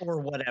whatever. Or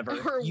whatever.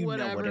 Or you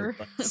whatever. Know what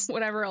it was.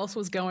 Whatever else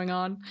was going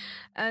on.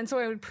 And so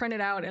I would print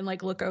it out and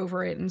like look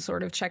over it and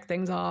sort of check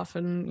things off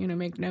and, you know,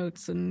 make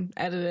notes and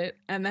edit it.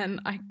 And then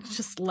I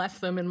just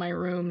left them in my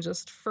room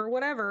just for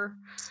whatever.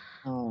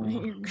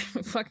 Oh.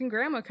 Fucking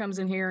grandma comes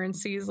in here and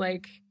sees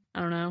like, I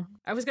don't know.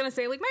 I was going to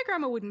say, like, my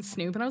grandma wouldn't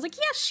snoop. And I was like,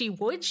 yes, she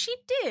would. She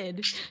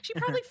did. She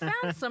probably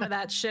found some of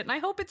that shit. And I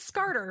hope it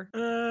scarred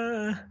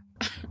her.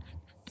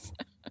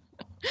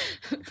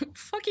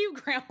 Fuck you,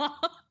 Grandma.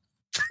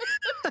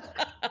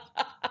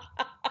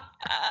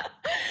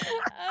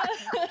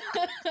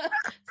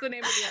 It's the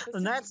name of the episode.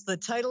 And that's the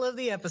title of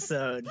the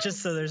episode,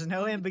 just so there's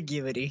no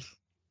ambiguity.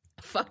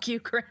 Fuck you,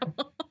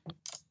 Grandma.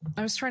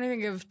 I was trying to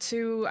think of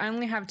two. I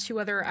only have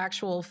two other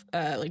actual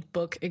like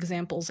book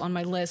examples on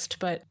my list,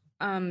 but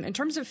in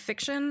terms of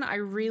fiction,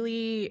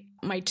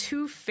 my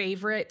two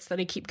favorites that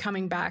I keep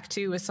coming back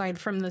to, aside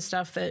from the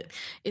stuff that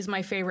is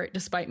my favorite,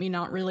 despite me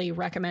not really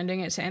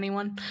recommending it to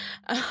anyone,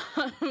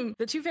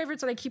 the two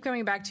favorites that I keep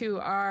coming back to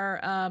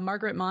are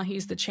Margaret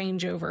Mahy's The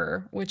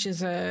Changeover, which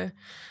is a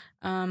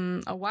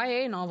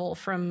YA novel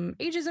from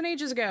ages and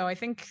ages ago, I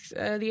think the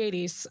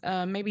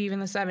 80s, maybe even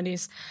the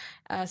 70s,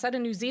 set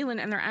in New Zealand,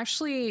 and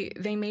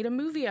they made a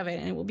movie of it,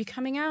 and it will be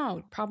coming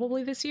out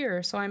probably this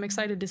year, so I'm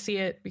excited to see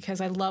it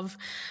because I love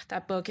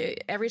that book.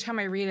 Every time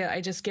I read it, I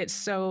just get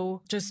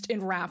so just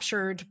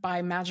enraptured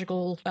by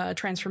magical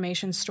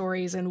transformation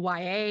stories and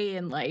YA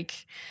and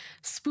like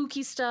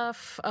spooky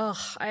stuff. Ugh,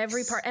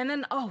 every part. And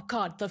then, oh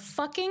God, the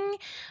fucking,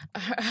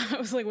 I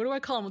was like, what do I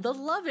call him? The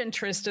love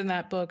interest in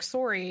that book,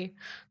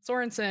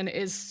 Sorensen,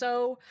 is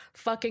so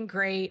fucking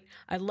great.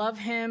 I love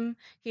him.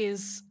 He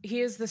is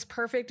this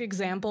perfect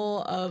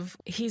example of,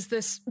 he's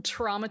this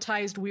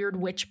traumatized weird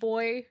witch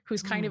boy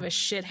who's kind of a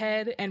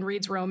shithead and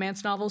reads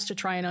romance novels to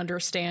try and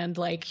understand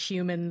like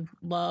human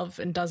love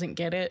and doesn't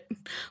get it.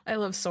 I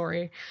love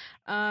Sorry.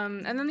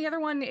 And then the other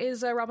one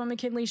is Robin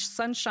McKinley's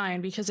Sunshine,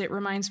 because it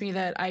reminds me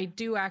that I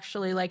do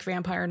actually like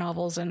vampire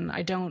novels and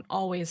I don't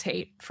always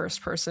hate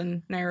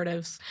first-person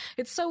narratives.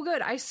 It's so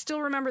good. I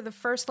still remember the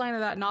first line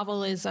of that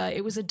novel is,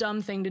 it was a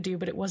dumb thing to do,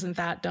 but it wasn't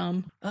that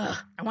dumb. Ugh,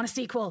 I want a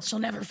sequel. She'll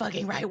never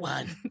fucking write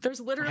one. There's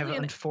literally I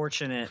have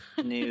unfortunate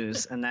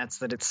news, and that's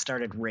that it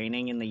started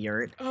raining in the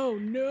yurt. Oh,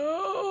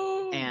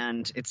 no.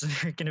 And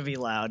it's going to be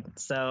loud.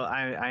 So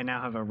I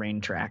now have a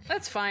rain track.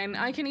 That's fine.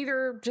 I can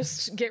either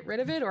just get rid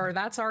of it or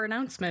that's our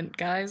announcement,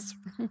 guys.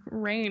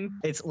 Rain.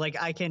 It's like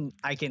I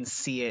can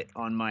see it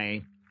on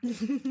my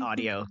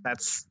audio.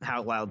 That's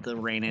how loud the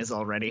rain is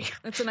already.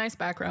 It's a nice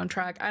background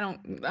track.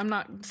 I'm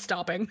not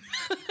stopping.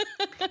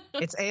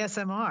 It's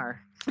ASMR.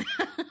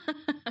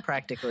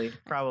 Practically,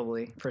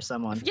 probably, for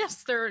someone.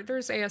 Yes,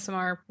 there's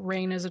ASMR.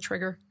 Rain is a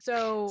trigger.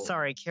 So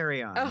sorry,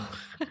 carry on. Oh,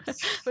 I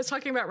was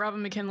talking about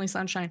Robin McKinley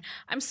Sunshine.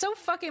 I'm so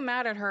fucking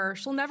mad at her.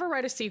 She'll never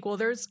write a sequel.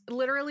 There's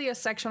literally a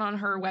section on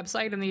her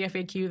website in the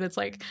FAQ that's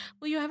like,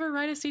 will you ever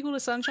write a sequel to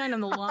Sunshine?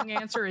 And the long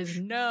answer is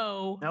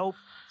no. Nope.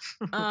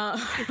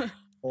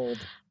 Old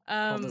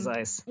as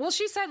ice. Well,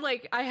 she said,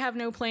 like, I have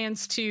no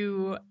plans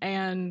to,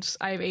 and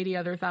I have 80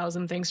 other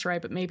thousand things to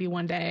write, but maybe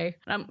one day,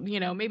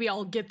 maybe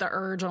I'll get the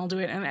urge and I'll do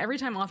it. And every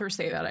time authors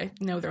say that, I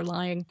know they're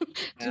lying.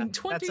 Yeah,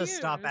 that's a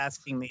stop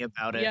asking me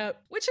about it. Yeah,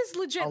 which is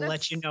legit. I'll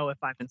let you know if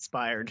I'm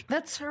inspired.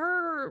 That's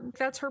her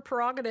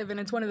prerogative, and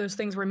it's one of those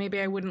things where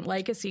maybe I wouldn't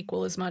like a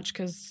sequel as much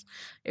because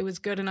it was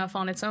good enough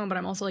on its own, but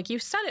I'm also like, you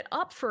set it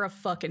up for a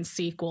fucking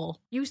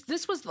sequel.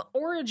 This was the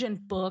origin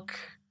book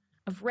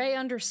of Rey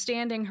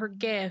understanding her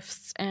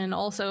gifts, and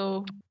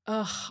also,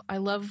 I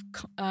love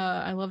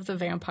the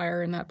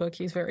vampire in that book.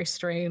 He's very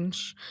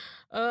strange.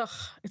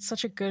 It's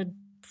such a good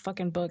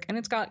fucking book, and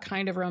it's got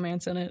kind of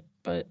romance in it,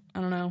 but I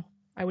don't know.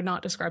 I would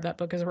not describe that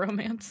book as a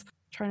romance.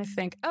 Trying to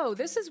think. Oh,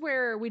 this is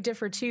where we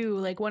differ too.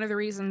 Like, one of the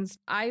reasons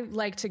I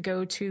like to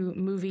go to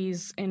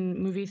movies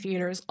in movie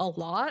theaters a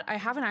lot. I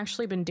haven't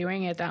actually been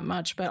doing it that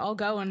much, but I'll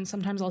go and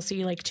sometimes I'll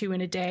see like 2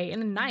 in a day.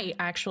 In a night,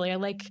 actually. I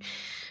like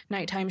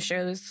nighttime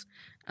shows.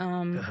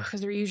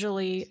 because they're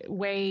usually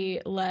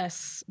way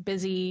less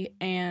busy,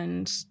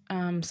 and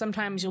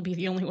sometimes you'll be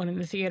the only one in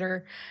the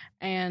theater.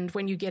 And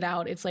when you get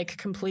out, it's like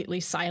completely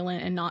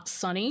silent and not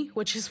sunny,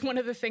 which is one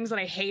of the things that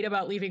I hate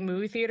about leaving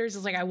movie theaters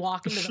is like I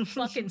walk into the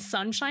fucking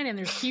sunshine and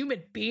there's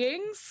human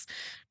beings.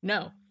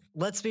 No.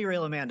 Let's be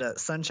real, Amanda.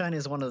 Sunshine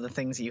is one of the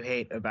things you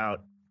hate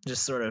about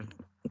just sort of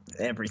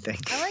everything.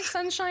 I like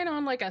sunshine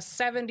on like a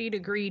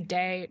 70-degree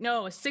day.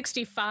 No, a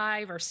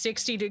 65 or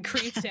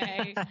 60-degree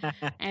day.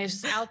 And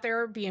it's just out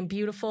there being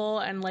beautiful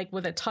and like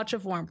with a touch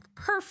of warmth.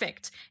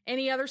 Perfect.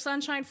 Any other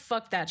sunshine?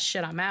 Fuck that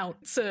shit. I'm out.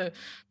 It's a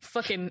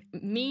fucking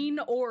mean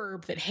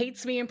orb that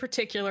hates me in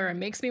particular and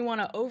makes me want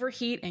to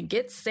overheat and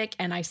get sick,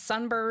 and I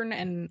sunburn,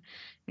 and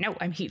no,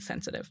 I'm heat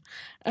sensitive.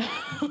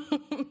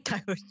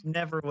 I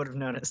never would have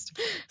noticed.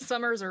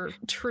 Summers are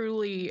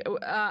truly.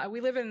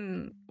 We live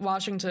in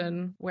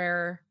Washington,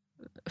 where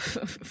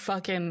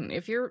fucking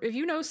if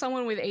you know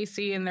someone with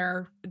AC in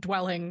their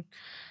dwelling,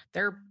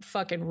 they're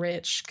fucking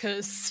rich.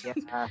 Because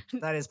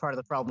that is part of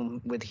the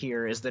problem with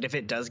here is that if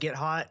it does get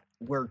hot,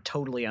 we're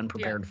totally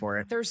unprepared for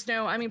it. There's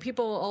no. I mean,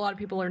 a lot of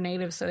people are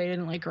natives, so they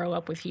didn't like grow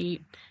up with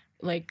heat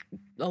like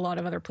a lot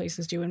of other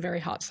places do in very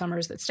hot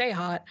summers that stay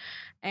hot.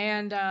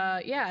 And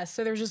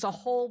so there's just a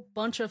whole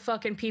bunch of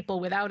fucking people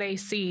without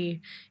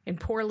AC in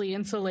poorly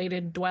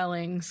insulated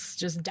dwellings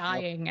just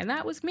dying. Yep. And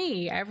that was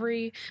me. It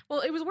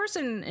was worse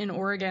in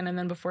Oregon, and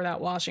then before that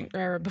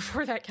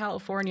before that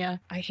California.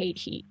 I hate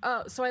heat.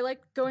 So I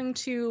like going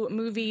to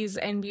movies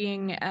and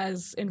being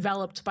as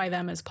enveloped by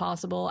them as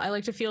possible. I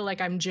like to feel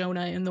like I'm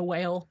Jonah in the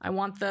whale. I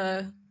want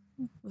the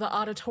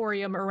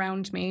auditorium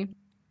around me.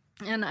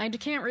 And I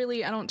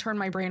don't turn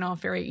my brain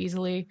off very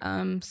easily.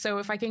 So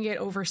if I can get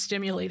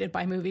overstimulated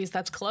by movies,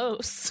 that's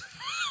close.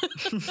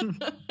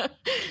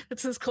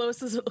 It's as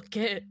close as it'll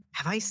get.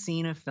 Have I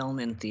seen a film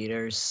in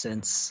theaters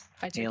since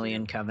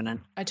Alien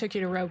Covenant? I took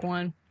you to Rogue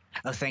One.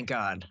 Oh, thank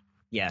God.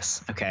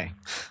 Yes. Okay.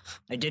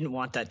 I didn't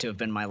want that to have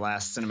been my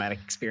last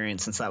cinematic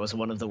experience, since that was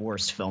one of the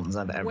worst films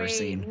I've ever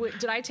seen.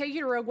 Did I take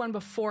you to Rogue One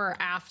before or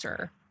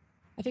after?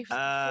 I think it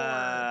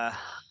was before.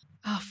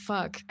 Oh,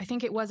 fuck. I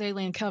think it was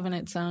Alien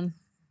Covenant, son.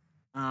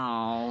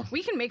 Oh,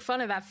 we can make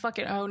fun of that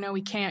fucking. Oh no,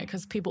 we can't,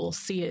 because people will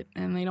see it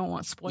and they don't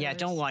want spoilers. Yeah,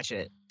 don't watch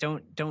it.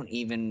 Don't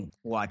even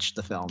watch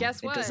the film.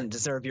 Guess what? It doesn't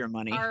deserve your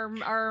money.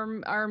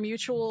 Our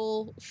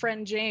mutual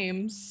friend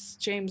James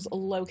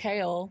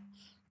Locale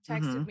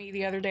texted me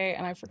the other day,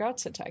 and I forgot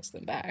to text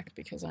them back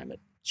because I'm a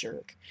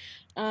jerk.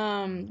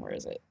 Where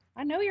is it?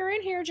 I know you're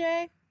in here,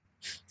 Jay.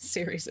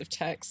 Series of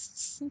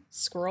texts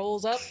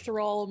scrolls up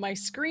through all of my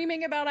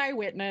screaming about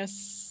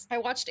Eyewitness. I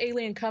watched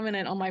Alien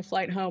Covenant on my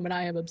flight home, and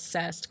I am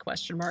obsessed. ?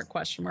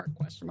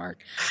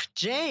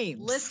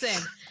 James,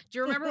 listen, do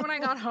you remember when I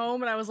got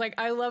home and I was like,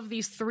 I love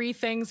these 3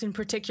 things in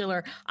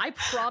particular? I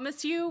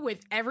promise you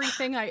with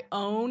everything I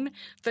own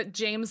that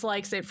James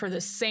likes it for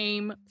the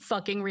same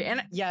fucking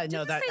reason. Yeah,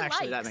 no, that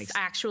makes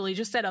actually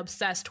just said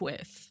obsessed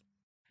with.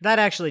 That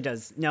actually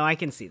does. No, I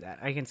can see that.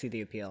 I can see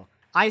the appeal.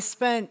 I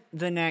spent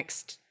the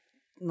next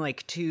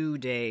 2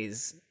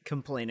 days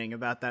complaining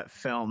about that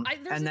film.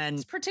 There's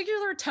this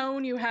particular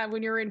tone you have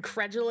when you're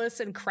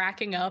incredulous and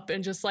cracking up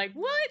and just like,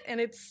 what?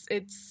 And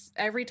it's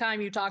every time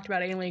you talked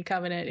about Alien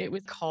Covenant, it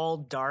was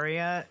called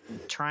Daria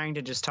trying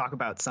to just talk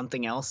about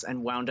something else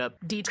and wound up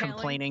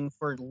complaining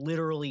for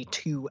literally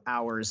 2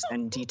 hours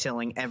and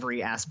detailing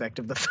every aspect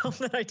of the film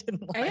that I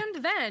didn't like.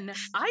 And then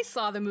I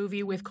saw the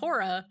movie with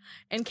Cora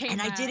and came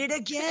back, I did it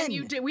again. And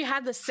you did. We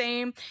had the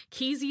same.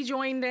 Keezy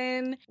joined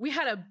in. We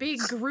had a big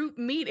group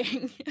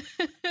meeting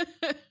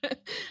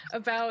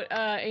about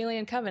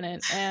Alien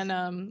Covenant and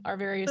our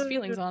various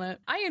feelings on it.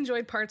 I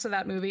enjoyed parts of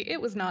that movie. It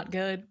was not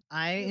good.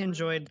 I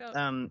enjoyed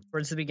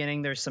towards the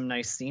beginning. There's some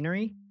nice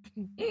scenery.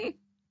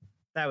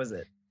 That was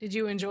it. Did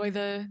you enjoy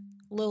the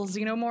little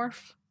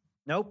xenomorph?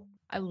 Nope.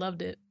 I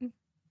loved it.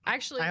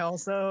 Actually,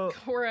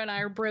 Cora and I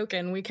are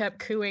broken. We kept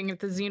cooing at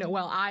the Xeno.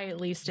 Well, I at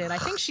least did. I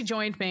think she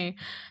joined me.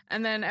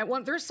 And then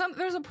there's a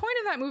point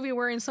in that movie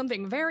wherein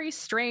something very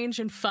strange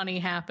and funny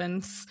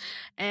happens.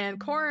 And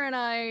Cora and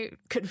I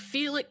could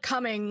feel it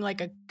coming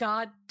like a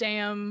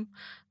goddamn,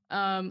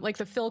 like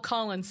the Phil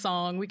Collins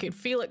song. We could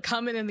feel it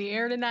coming in the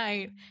air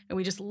tonight. And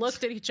we just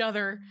looked at each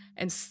other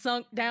and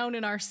sunk down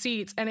in our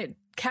seats. And it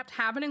kept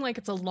happening like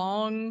it's a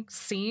long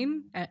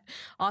scene.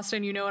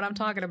 Austin, you know what I'm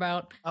talking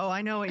about. Oh,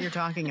 I know what you're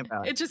talking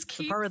about. It just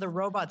keeps... The part where the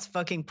robots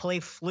fucking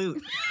play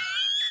flute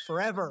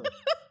forever.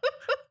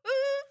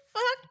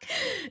 Fuck.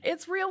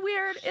 It's real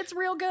weird. It's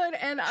real good.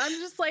 And I'm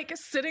just like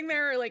sitting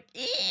there like,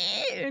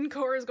 and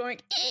Cora's going,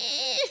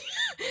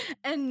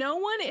 and no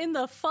one in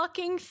the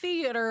fucking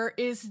theater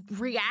is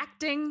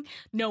reacting.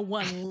 No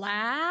one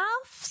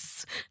laughs.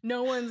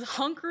 No one's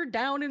hunkered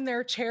down in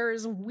their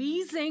chairs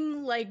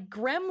wheezing like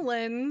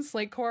gremlins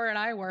like Cora and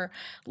I were.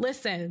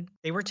 Listen.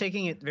 They were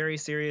taking it very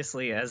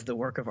seriously as the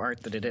work of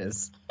art that it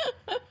is.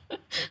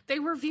 They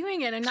were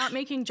viewing it and not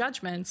making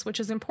judgments, which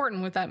is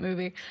important with that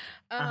movie.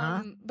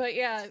 But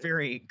yeah. It's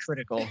very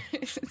critical.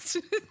 It's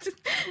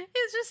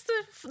was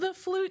just the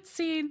flute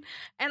scene,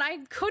 and I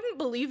couldn't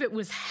believe it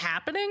was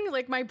happening.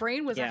 Like, my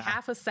brain was a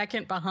half a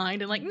second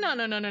behind, and like,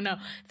 no.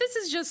 This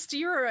is just,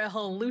 you're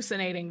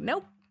hallucinating.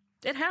 Nope.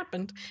 It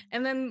happened.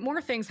 And then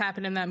more things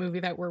happened in that movie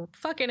that were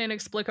fucking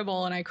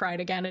inexplicable, and I cried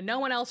again, and no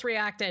one else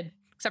reacted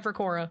except for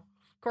Cora.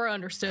 Cora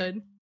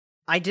understood.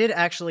 I did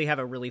actually have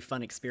a really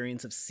fun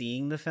experience of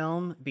seeing the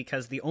film,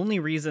 because the only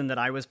reason that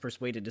I was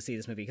persuaded to see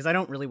this movie, because I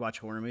don't really watch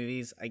horror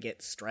movies, I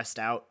get stressed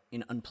out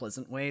in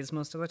unpleasant ways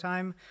most of the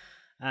time.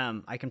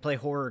 I can play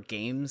horror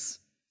games,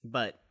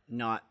 but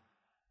not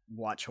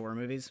watch horror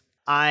movies.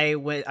 I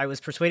was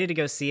persuaded to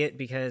go see it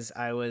because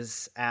I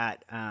was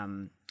at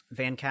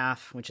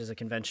VanCaf, which is a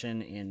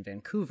convention in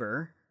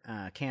Vancouver,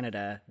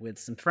 Canada, with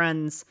some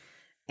friends,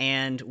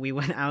 and we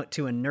went out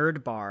to a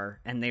nerd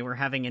bar, and they were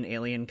having an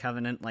Alien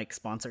Covenant like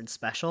sponsored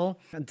special,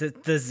 the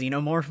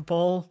Xenomorph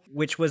Bowl,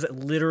 which was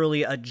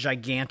literally a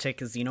gigantic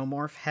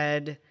xenomorph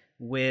head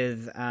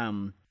with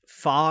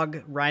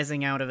fog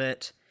rising out of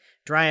it,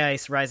 dry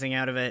ice rising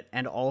out of it,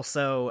 and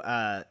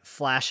also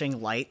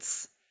flashing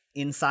lights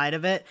inside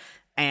of it.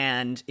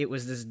 And it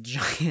was this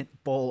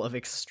giant bowl of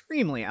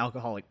extremely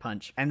alcoholic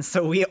punch. And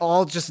so we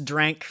all just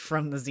drank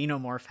from the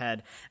xenomorph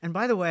head. And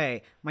by the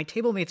way, my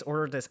table mates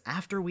ordered this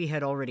after we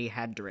had already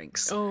had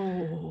drinks.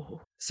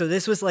 Oh. So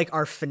this was like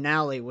our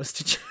finale, was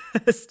to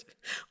just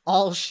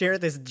all share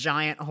this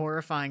giant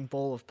horrifying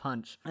bowl of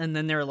punch. And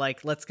then they're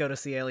like, let's go to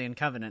see Alien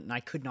Covenant. And I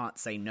could not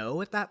say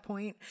no at that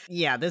point.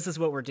 Yeah, this is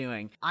what we're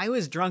doing. I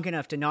was drunk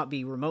enough to not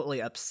be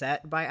remotely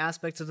upset by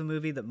aspects of the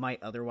movie that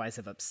might otherwise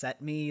have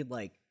upset me,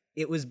 like,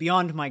 it was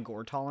beyond my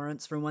gore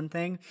tolerance, for one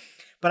thing,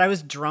 but I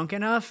was drunk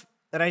enough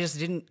that I just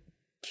didn't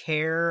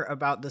care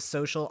about the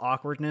social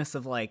awkwardness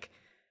of, like,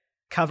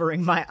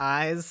 covering my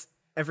eyes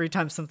every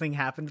time something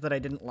happened that I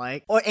didn't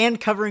like, and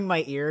covering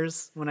my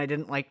ears when I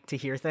didn't like to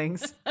hear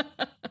things.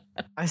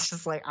 I was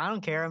just like, I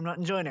don't care. I'm not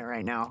enjoying it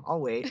right now. I'll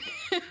wait.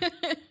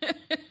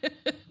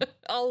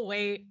 I'll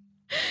wait.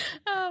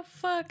 Oh,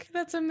 fuck.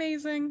 That's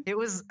amazing. It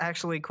was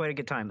actually quite a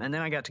good time. And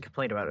then I got to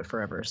complain about it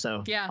forever.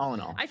 So yeah, all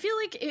in all, I feel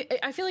like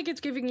it's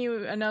giving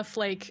you enough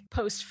like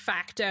post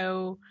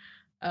facto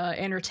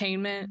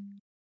entertainment.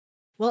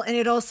 Well, and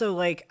it also,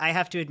 like, I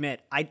have to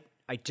admit, I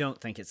don't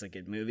think it's a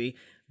good movie,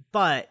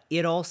 but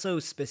it also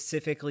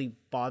specifically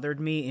bothered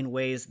me in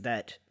ways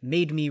that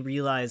made me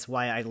realize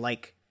why I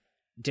like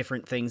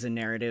different things in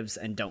narratives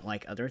and don't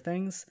like other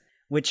things,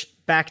 which,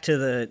 back to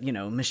the,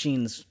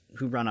 machines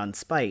who run on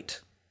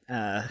spite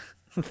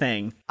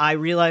thing, I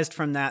realized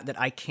from that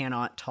I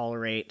cannot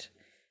tolerate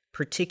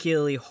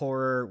particularly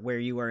horror where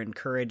you are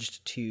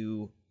encouraged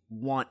to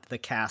want the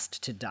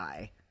cast to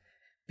die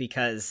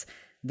because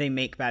they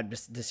make bad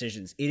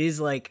decisions. It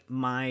is like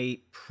my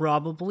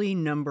probably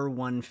number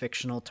one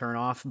fictional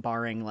turnoff,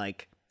 barring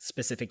like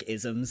specific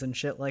isms and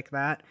shit like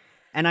that.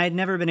 And I had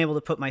never been able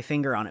to put my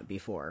finger on it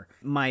before.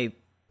 My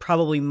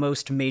probably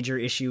most major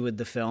issue with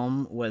the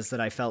film was that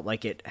I felt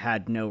like it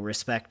had no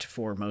respect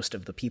for most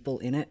of the people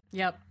in it.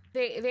 Yep.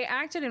 They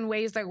acted in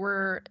ways that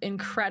were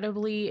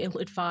incredibly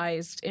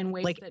ill-advised, in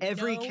ways like that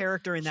every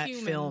character in that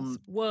film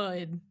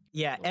would.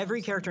 Yeah,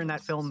 every character in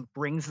that film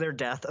brings their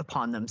death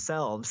upon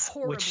themselves,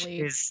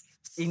 horribly. Which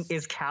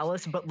is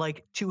callous, but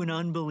like to an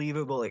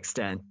unbelievable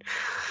extent.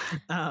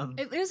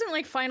 It isn't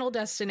like Final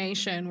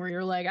Destination where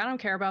you're like, I don't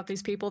care about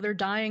these people. They're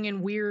dying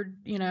in weird,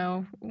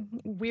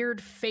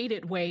 weird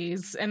fated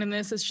ways. And in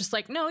this, it's just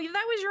like, no,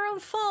 that was your own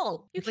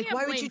fault. You can't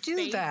why blame would you do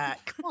fate.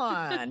 that? Come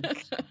on.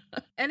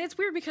 And it's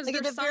weird because like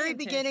at the very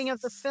beginning of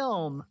the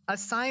film, a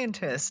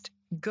scientist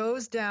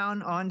goes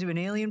down onto an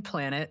alien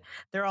planet.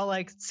 They're all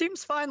like,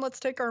 seems fine, let's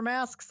take our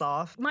masks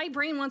off. My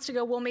brain wants to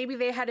go, well, maybe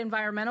they had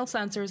environmental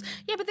sensors.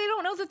 Yeah, but they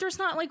don't know that there's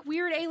not like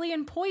weird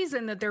alien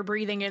poison that they're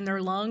breathing in their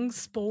lungs,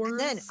 spores. And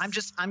then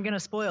I'm going to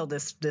spoil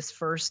this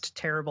first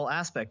terrible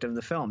aspect of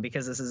the film,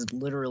 because this is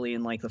literally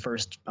in like the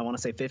first, I want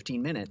to say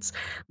 15 minutes.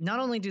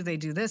 Not only do they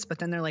do this, but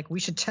then they're like, we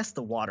should test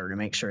the water to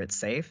make sure it's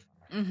safe.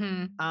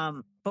 Mm-hmm.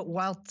 But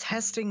while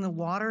testing the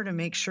water to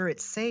make sure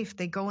it's safe,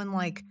 they go and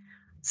like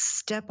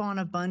step on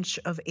a bunch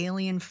of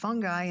alien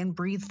fungi and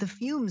breathe the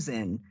fumes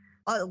in.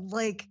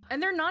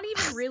 And they're not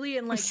even really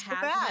in like so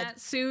hazmat bad.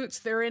 suits.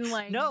 They're in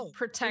like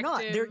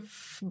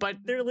protective. But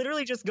they're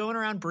literally just going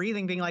around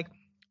breathing, being like,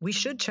 we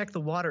should check the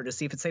water to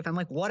see if it's safe. I'm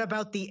like, what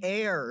about the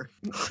air?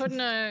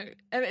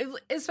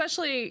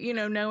 Especially,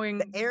 knowing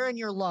the air in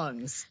your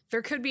lungs.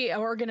 There could be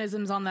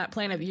organisms on that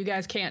planet that you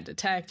guys can't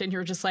detect, and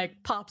you're just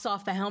like, pops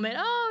off the helmet.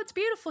 Oh, it's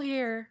beautiful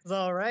here. It's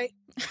all right.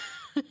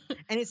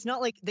 And it's not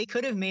like they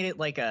could have made it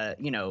like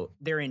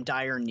they're in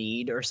dire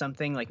need or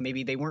something. Like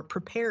maybe they weren't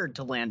prepared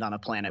to land on a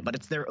planet, but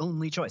it's their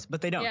only choice.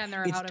 But they don't. Yeah, and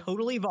they're it's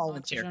totally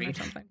voluntary.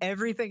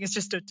 Everything is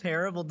just a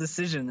terrible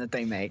decision that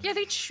they make. Yeah,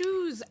 they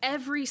choose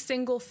every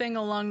single thing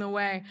along the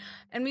way.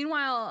 And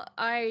meanwhile,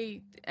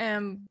 I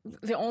am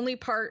the only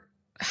part.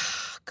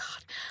 Oh,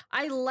 God,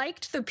 I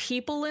liked the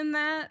people in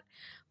that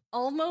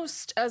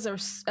almost as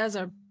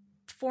a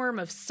form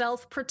of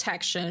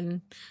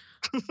self-protection.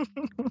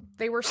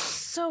 They were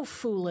so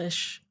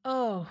foolish.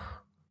 Oh,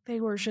 They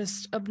were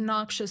just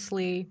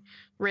obnoxiously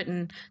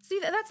written. See,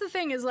 that's the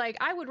thing is, like,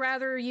 I would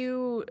rather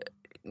you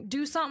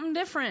do something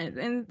different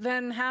and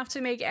then have to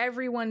make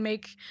everyone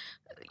make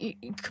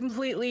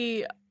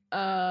completely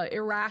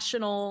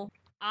irrational.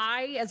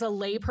 I, as a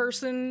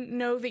layperson,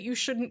 know that you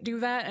shouldn't do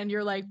that, and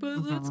you're like, but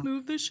let's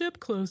move the ship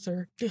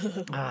closer.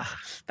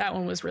 That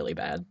one was really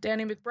bad.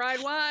 Danny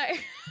McBride, why?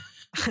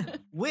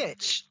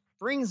 Which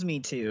brings me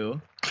to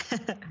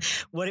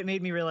what it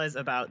made me realize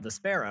about The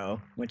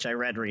Sparrow, which I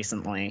read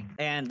recently.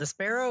 And The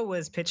Sparrow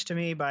was pitched to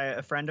me by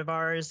a friend of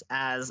ours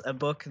as a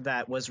book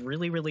that was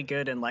really, really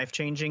good and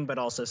life-changing, but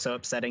also so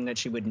upsetting that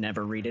she would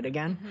never read it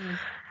again,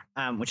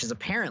 which is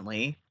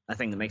apparently a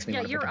thing that makes me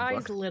want to pick up a book. Your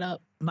eyes lit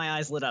up. My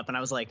eyes lit up, and I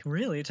was like,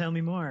 really? Tell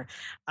me more.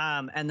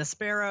 And The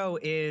Sparrow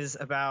is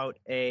about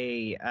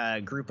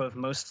a group of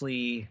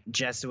mostly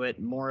Jesuit,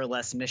 more or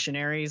less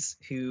missionaries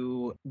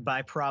who,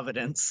 by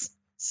providence,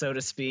 so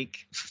to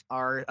speak,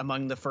 are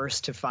among the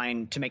first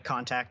to make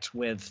contact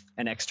with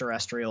an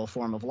extraterrestrial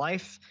form of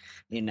life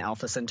in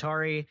Alpha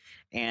Centauri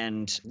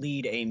and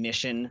lead a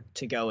mission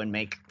to go and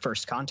make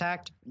first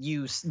contact.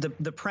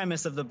 The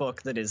premise of the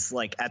book that is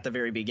like at the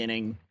very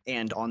beginning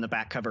and on the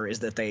back cover is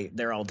that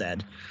they're all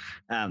dead,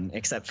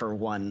 except for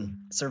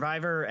one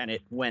survivor, and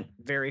it went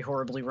very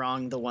horribly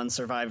wrong. The one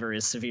survivor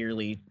is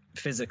severely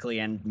physically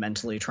and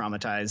mentally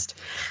traumatized,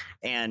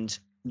 and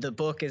the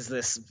book is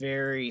this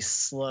very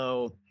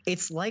slow,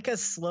 it's like a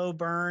slow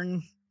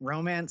burn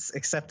romance,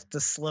 except the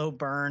slow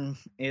burn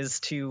is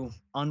to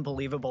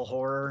unbelievable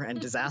horror and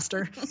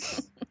disaster.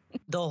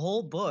 The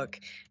whole book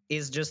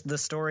is just the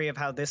story of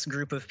how this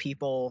group of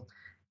people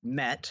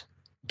met,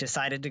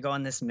 decided to go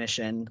on this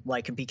mission,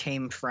 like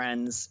became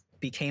friends,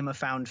 became a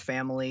found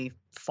family,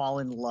 fall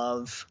in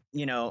love,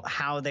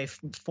 how they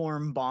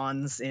form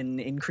bonds in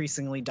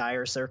increasingly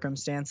dire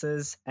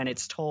circumstances. And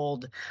it's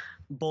told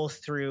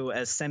both through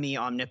a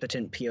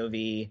semi-omnipotent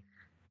POV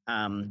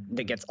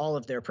that gets all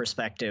of their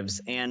perspectives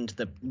and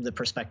the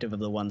perspective of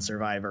the one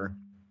survivor.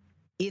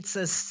 It's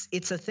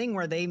a thing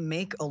where they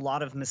make a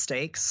lot of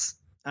mistakes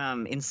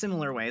in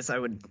similar ways, I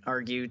would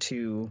argue,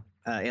 to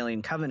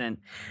Alien Covenant.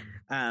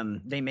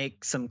 They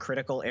make some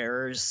critical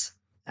errors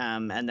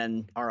and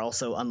then are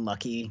also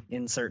unlucky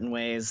in certain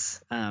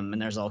ways.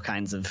 And there's all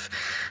kinds of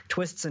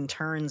twists and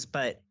turns,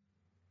 but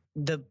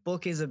the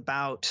book is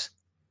about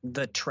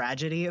the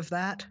tragedy of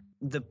that.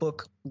 The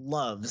book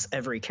loves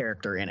every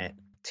character in it.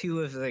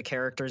 2 of the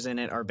characters in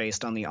it are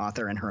based on the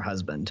author and her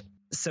husband.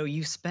 So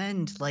you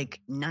spend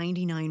like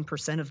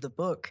 99% of the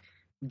book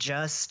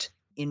just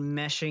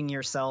enmeshing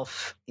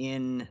yourself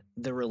in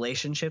the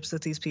relationships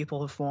that these people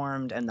have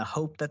formed and the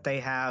hope that they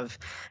have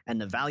and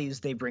the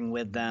values they bring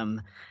with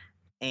them.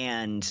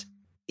 And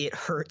it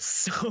hurts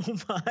so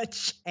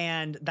much.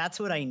 And that's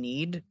what I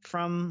need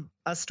from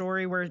a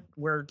story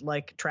where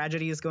like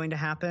tragedy is going to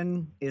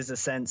happen, is a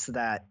sense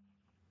that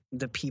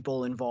the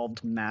people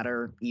involved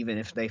matter, even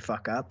if they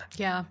fuck up.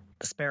 Yeah.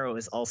 The Sparrow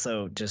is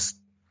also just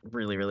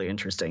really, really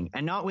interesting.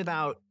 And not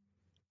without,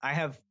 I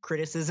have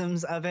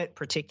criticisms of it,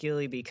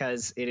 particularly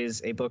because it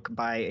is a book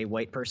by a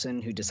white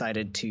person who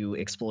decided to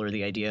explore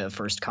the idea of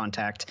first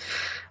contact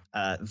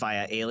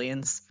via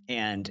aliens.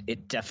 And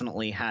it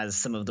definitely has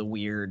some of the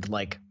weird,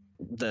 like,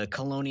 the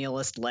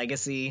colonialist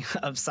legacy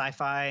of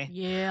sci-fi.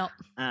 Yeah.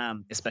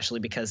 Especially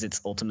because it's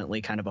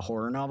ultimately kind of a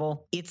horror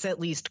novel. It's at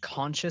least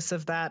conscious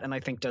of that, and I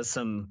think does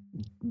some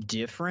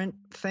different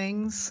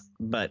things,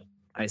 but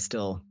I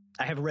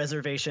have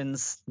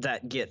reservations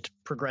that get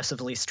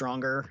progressively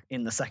stronger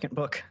in the second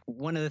book.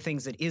 One of the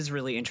things that is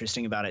really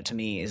interesting about it to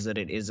me is that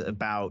it is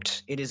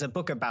a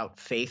book about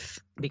faith,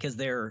 because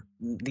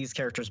these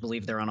characters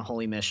believe they're on a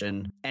holy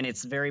mission, and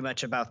it's very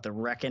much about the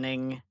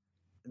reckoning,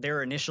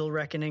 their initial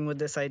reckoning with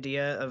this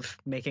idea of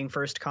making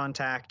first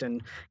contact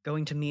and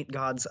going to meet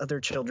God's other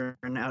children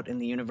out in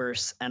the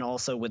universe, and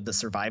also with the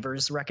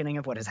survivor's reckoning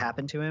of what has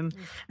happened to him.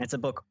 And it's a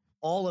book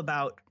all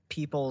about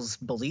people's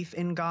belief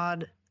in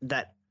God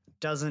that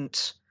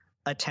doesn't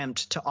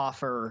attempt to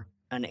offer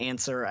an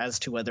answer as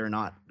to whether or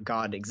not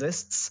God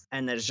exists,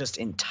 and that is just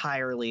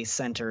entirely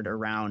centered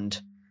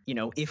around,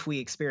 if we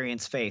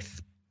experience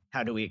faith,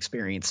 how do we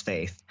experience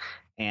faith?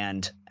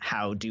 And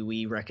how do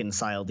we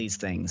reconcile these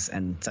things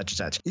and such and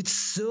such? It's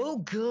so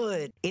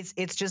good.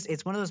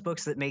 It's one of those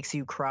books that makes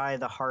you cry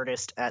the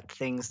hardest at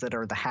things that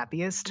are the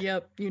happiest.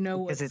 Yep,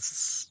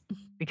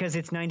 because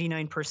it's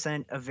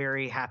 99% a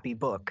very happy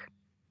book,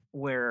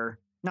 where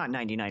not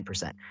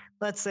 99%.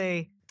 Let's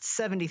say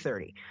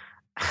 70-30.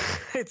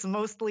 It's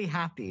mostly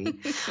happy,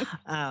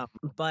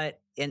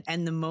 but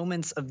the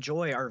moments of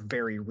joy are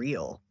very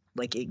real.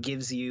 Like, it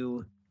gives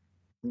you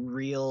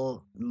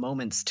real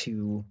moments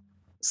to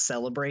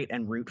celebrate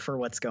and root for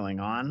what's going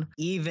on,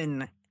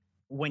 even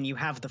when you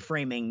have the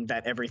framing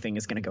that everything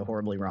is going to go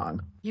horribly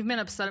wrong. You've been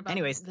upset about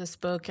this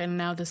book and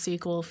now the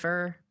sequel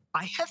for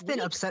I have been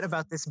upset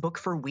about this book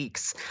for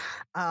weeks.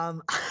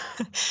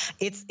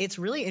 It's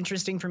really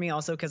interesting for me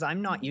also because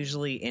I'm not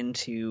usually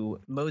into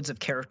modes of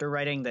character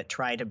writing that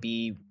try to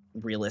be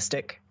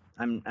realistic.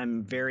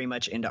 I'm very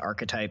much into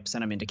archetypes,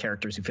 and I'm into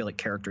characters who feel like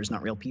characters,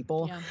 not real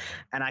people. Yeah.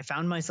 And I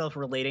found myself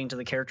relating to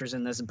the characters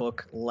in this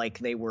book like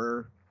they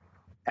were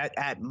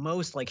at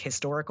most like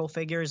historical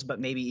figures, but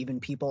maybe even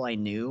people I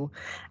knew,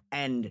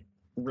 and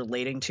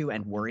relating to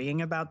and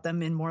worrying about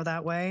them in more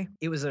that way.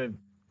 It was a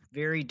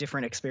very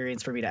different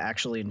experience for me to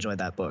actually enjoy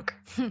that book.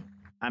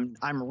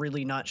 I'm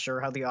really not sure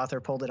how the author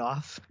pulled it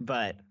off,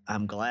 but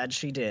I'm glad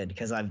she did,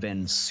 because I've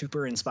been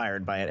super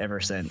inspired by it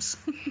ever since.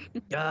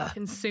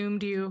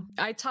 Consumed you.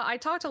 I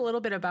talked a little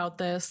bit about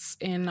this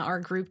in our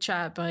group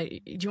chat, but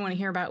do you want to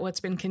hear about what's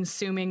been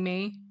consuming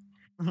me?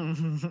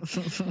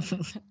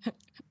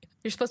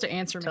 You're supposed to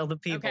answer me. Tell the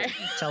people. Okay.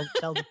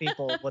 tell the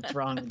people what's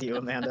wrong with you,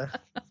 Amanda.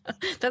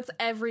 That's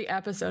every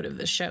episode of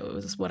this show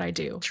is what I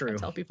do. True. I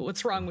tell people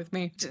what's wrong with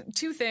me.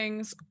 Two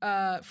things.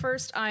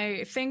 First,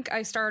 I think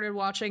I started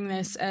watching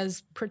this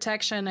as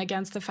protection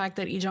against the fact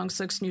that Lee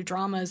Jung-suk's new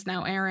drama is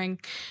now airing,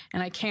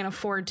 and I can't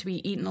afford to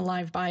be eaten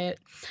alive by it.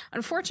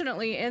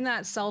 Unfortunately, in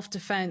that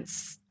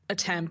self-defense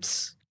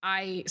attempt,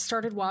 I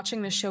started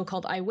watching this show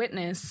called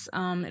Eyewitness.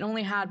 It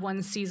only had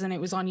one season. It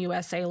was on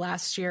USA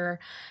last year.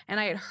 And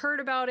I had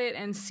heard about it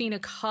and seen a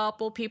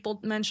couple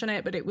people mention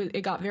it, but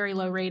it got very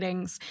low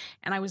ratings.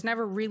 And I was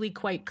never really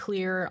quite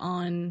clear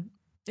on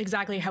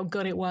exactly how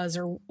good it was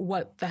or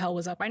what the hell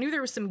was up. I knew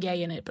there was some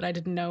gay in it, but I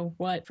didn't know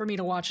what. For me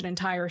to watch an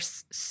entire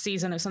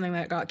season of something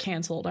that got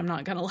canceled, I'm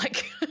not going to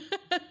like...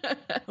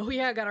 oh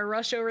yeah, gotta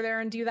rush over there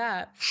and do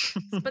that.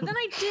 But then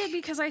I did,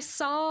 because I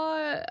saw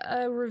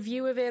a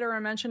review of it or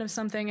a mention of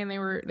something, and they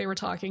were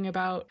talking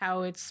about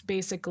how it's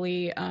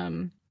basically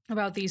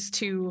about these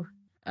two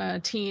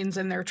teens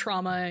and their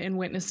trauma in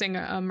witnessing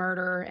a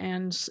murder,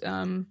 and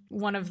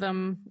one of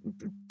them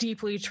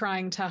deeply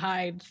trying to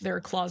hide their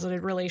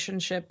closeted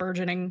relationship,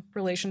 burgeoning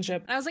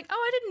relationship. And I was like, oh,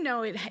 I didn't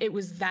know it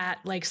was that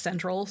like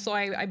central. So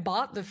I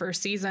bought the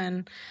first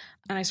season.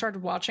 And I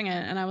started watching it,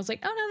 and I was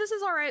like, oh, no, this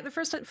is all right. The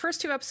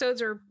first two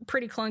episodes are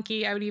pretty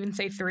clunky. I would even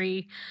say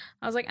 3.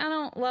 I was like, I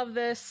don't love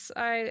this.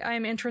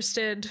 I'm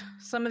interested.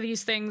 Some of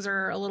these things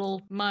are a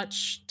little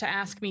much to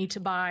ask me to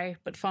buy,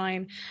 but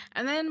fine.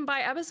 And then by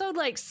episode,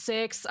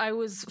 6, I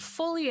was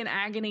fully in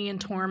agony and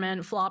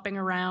torment, flopping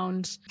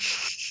around.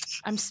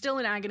 I'm still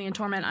in agony and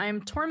torment.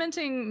 I'm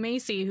tormenting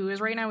Macy, who is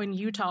right now in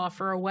Utah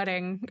for a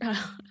wedding.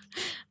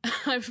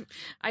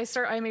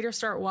 I made her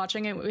start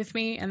watching it with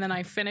me, and then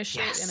I finished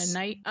it in a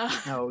night.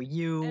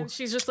 And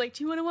she's just like,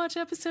 do you want to watch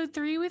episode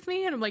 3 with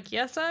me? And I'm like,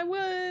 yes, I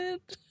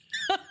would.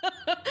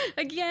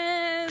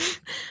 Again.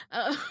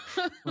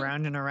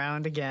 Round and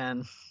around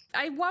again.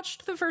 I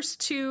watched the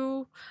first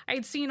 2. I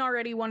had seen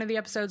already one of the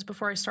episodes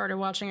before I started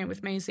watching it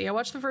with Macy. I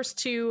watched the first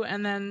 2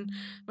 and then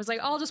was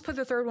like, I'll just put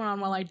the third one on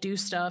while I do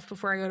stuff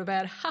before I go to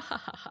bed.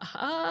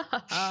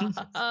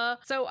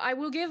 So I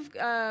will give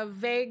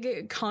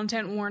vague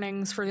content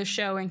warnings for the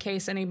show in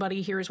case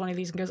anybody hears one of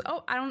these and goes,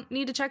 oh, I don't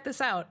need to check this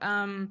out.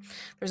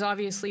 There's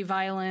obviously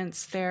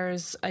violence.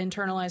 There's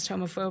internalized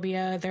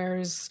homophobia.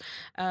 There's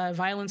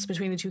violence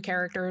between the two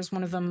characters.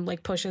 One of them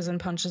pushes and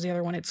punches the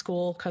other one at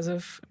school because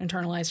of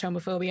internalized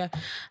homophobia.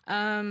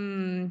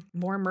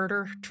 More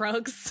murder,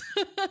 drugs,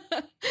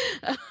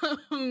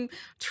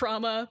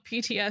 trauma,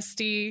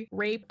 PTSD,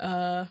 rape,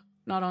 not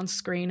on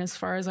screen as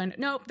far as I know.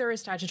 Nope, there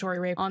is statutory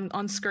rape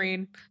on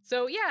screen.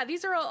 So yeah,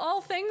 these are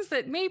all things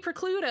that may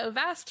preclude a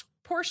vast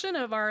portion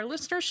of our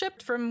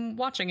listenership from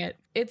watching it.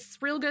 It's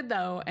real good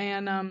though,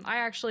 and I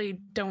actually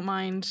don't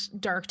mind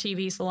dark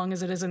TV so long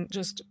as it isn't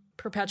just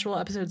perpetual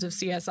episodes of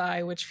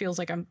CSI, which feels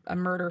like a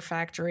murder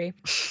factory.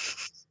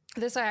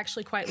 This I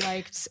actually quite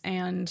liked,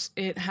 and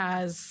it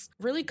has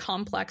really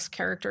complex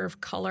character of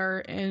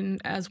color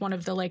as one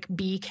of the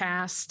B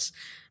cast.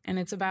 And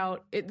it's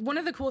about it. One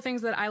of the cool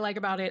things that I like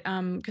about it,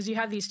 because you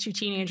have these two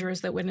teenagers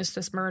that witness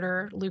this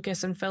murder,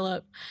 Lucas and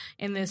Philip,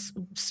 in this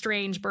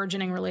strange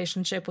burgeoning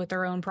relationship with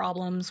their own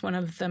problems. One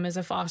of them is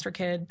a foster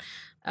kid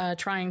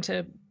trying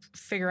to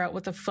figure out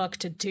what the fuck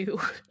to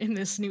do in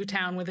this new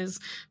town with his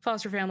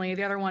foster family.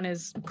 The other one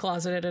is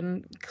closeted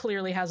and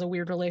clearly has a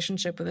weird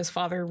relationship with his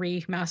father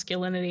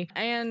masculinity.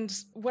 And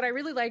what I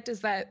really liked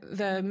is that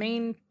the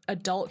main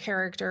adult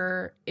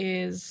character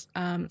is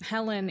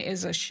Helen,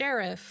 is a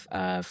sheriff,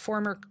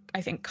 former,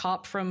 I think,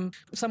 cop from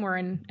somewhere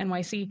in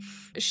NYC.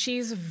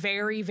 She's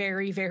very,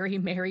 very, very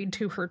married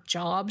to her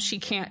job.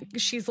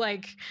 She's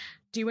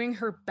doing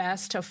her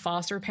best to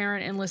foster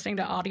parent and listening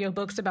to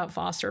audiobooks about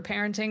foster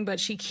parenting, but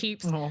she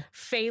keeps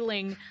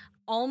failing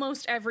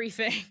almost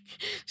everything.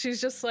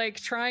 She's just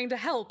trying to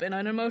help in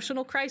an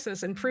emotional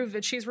crisis and prove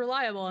that she's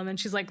reliable. And then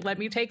she's like, let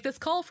me take this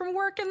call from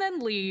work and then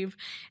leave.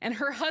 And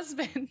her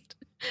husband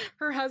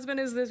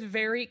is this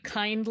very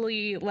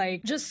kindly,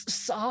 just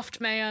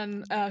soft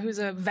man who's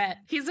a vet.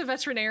 He's a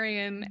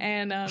veterinarian,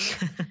 and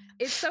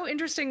it's so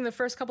interesting the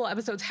first couple of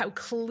episodes how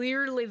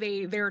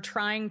clearly they're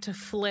trying to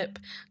flip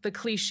the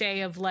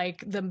cliche of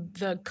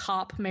the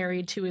cop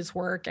married to his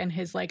work and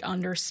his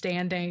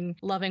understanding,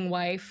 loving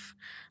wife.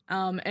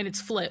 And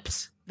it's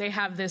flipped they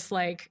have this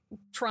like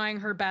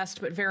trying her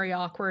best but very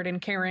awkward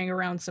and carrying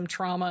around some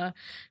trauma,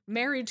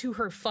 married to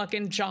her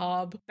fucking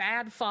job,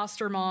 bad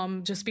foster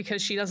mom just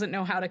because she doesn't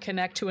know how to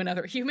connect to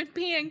another human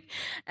being.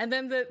 And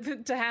then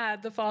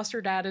the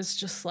foster dad is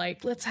just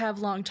like, let's have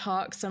long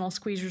talks and I'll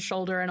squeeze your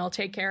shoulder and I'll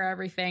take care of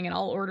everything and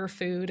I'll order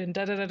food and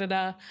da da da da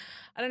da.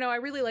 I don't know, I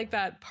really like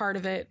that part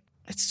of it.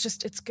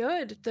 It's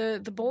good.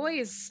 The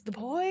boys,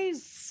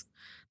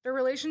 their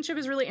relationship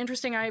is really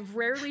interesting. I've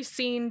rarely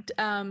seen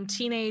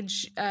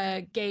teenage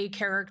gay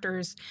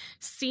characters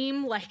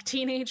seem like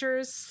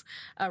teenagers,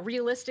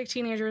 realistic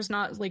teenagers,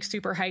 not like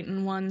super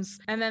heightened ones.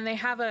 And then they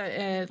have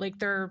like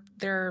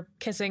their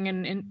kissing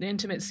and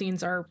intimate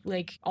scenes are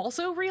like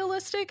also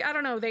realistic. I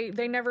don't know.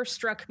 They never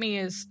struck me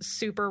as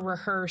super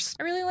rehearsed.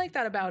 I really like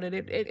that about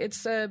it.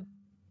 It's a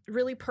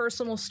really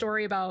personal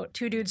story about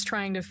two dudes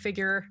trying to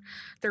figure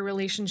their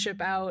relationship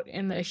out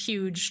in a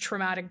huge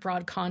traumatic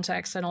broad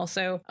context, and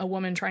also a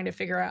woman trying to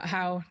figure out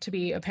how to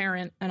be a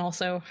parent and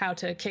also how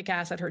to kick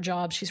ass at her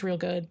job. She's real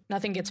good.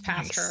 Nothing gets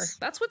past her.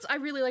 That's what I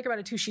really like about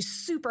it too. She's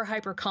super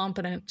hyper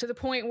competent to the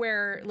point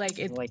where like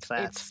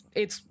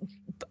it's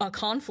a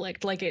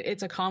conflict. Like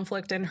it's a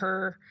conflict in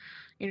her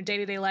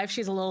day-to-day life.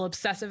 She's a little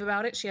obsessive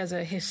about it. She has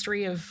a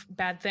history of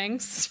bad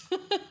things.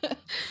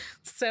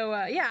 So,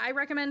 I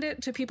recommend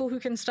it to people who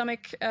can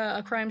stomach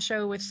a crime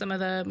show with some of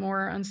the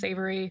more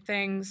unsavory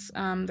things.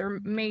 There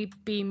may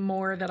be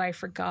more that I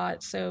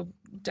forgot, so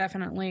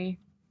definitely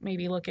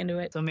maybe look into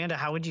it. So, Amanda,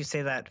 how would you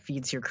say that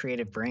feeds your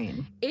creative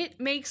brain? It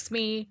makes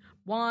me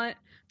want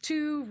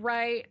to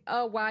write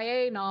a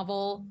YA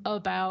novel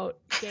about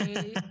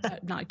gay,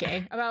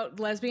 about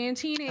lesbian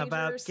teenagers.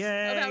 About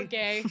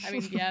gay. I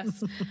mean,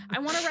 yes. I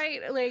want to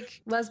write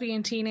like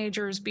lesbian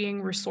teenagers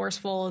being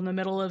resourceful in the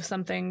middle of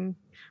something.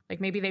 Like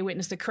maybe they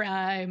witnessed a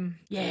crime.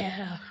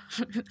 Yeah.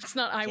 It's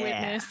not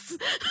eyewitness.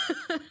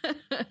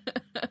 Yeah.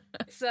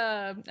 It's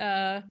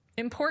a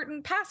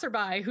important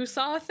passerby who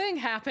saw a thing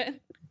happen.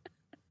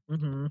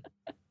 Mm-hmm.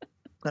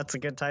 That's a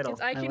good title.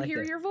 I can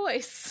hear your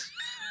voice.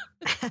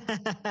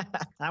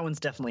 That one's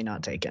definitely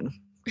not taken.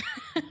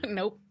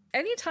 Nope.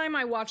 Anytime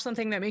I watch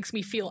something that makes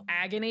me feel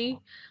agony,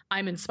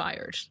 I'm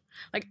inspired.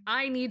 Like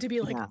I need to be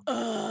like,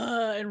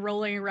 and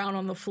rolling around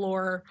on the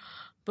floor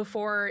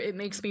before it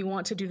makes me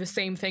want to do the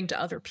same thing to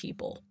other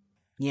people.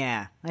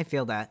 Yeah, I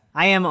feel that.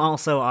 I am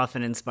also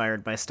often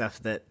inspired by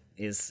stuff that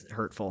is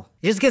hurtful.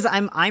 Just because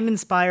I'm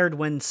inspired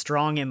when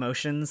strong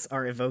emotions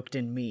are evoked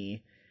in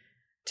me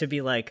to be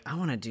like, I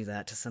want to do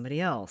that to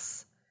somebody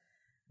else.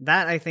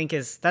 That I think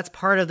that's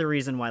part of the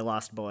reason why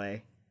Lost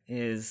Boy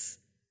is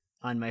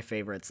on my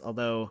favorites,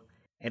 although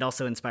it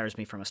also inspires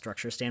me from a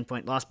structure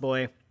standpoint. Lost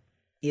Boy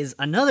is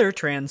another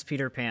trans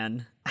Peter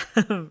Pan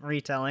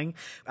retelling.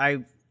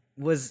 I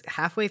was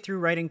halfway through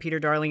writing Peter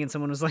Darling and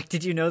someone was like,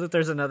 did you know that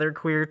there's another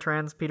queer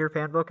trans Peter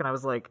Pan book? And I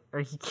was like,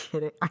 are you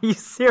kidding? Are you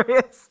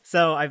serious?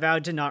 So I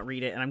vowed to not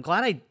read it, and I'm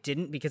glad I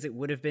didn't, because it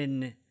would have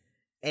been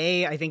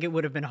I think it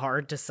would have been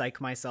hard to psych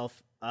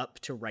myself up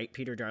to write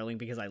Peter Darling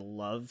because I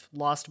love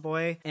Lost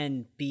Boy,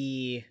 and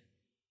B,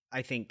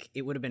 I think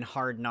it would have been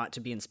hard not to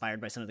be inspired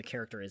by some of the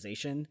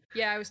characterization.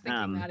 Yeah, I was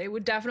thinking that. It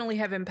would definitely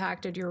have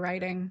impacted your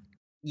writing.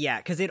 Yeah,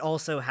 because it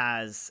also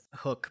has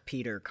Hook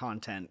Peter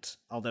content,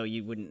 although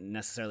you wouldn't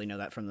necessarily know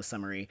that from the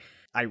summary.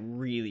 I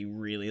really,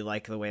 really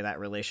like the way that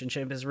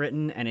relationship is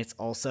written, and it's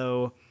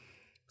also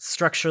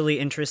structurally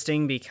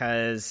interesting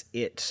because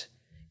it's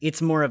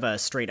more of a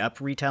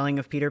straight-up retelling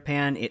of Peter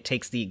Pan. It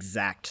takes the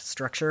exact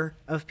structure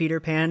of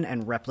Peter Pan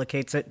and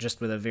replicates it just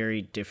with a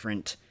very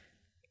different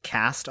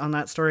cast on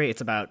that story.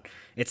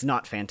 It's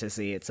not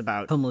fantasy. It's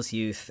about homeless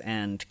youth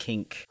and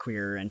kink,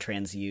 queer, and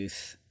trans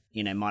youth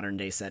in a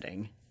modern-day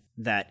setting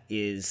that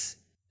is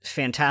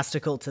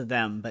fantastical to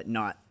them, but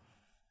not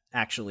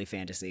actually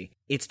fantasy.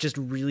 It's just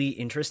really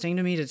interesting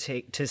to me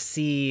to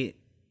see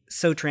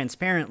so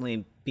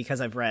transparently,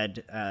 because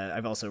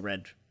I've also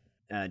read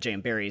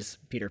J.M. Barrie's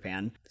Peter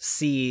Pan,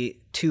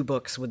 see two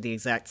books with the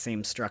exact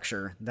same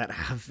structure that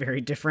have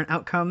very different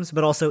outcomes,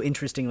 but also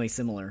interestingly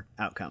similar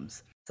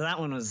outcomes. So that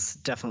one was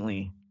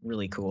definitely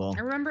really cool.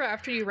 I remember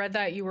after you read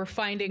that, you were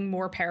finding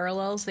more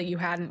parallels that you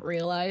hadn't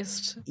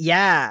realized.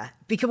 Yeah,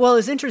 because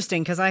it's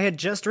interesting because I had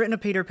just written a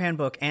Peter Pan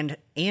book and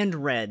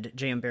read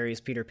J.M.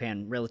 Barrie's Peter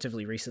Pan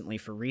relatively recently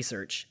for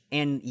research,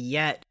 and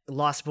yet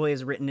Lost Boy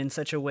is written in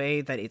such a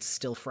way that it's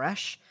still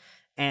fresh,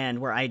 and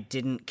where I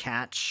didn't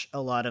catch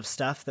a lot of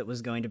stuff that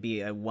was going to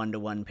be a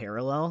one-to-one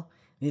parallel.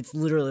 It's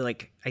literally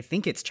like, I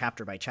think it's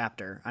chapter by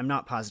chapter. I'm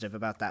not positive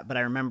about that, but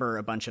I remember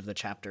a bunch of the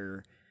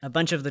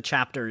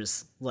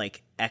chapters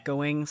like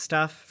echoing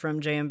stuff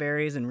from J.M.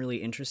 Barrie's in really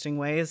interesting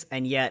ways,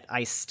 and yet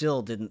I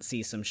still didn't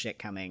see some shit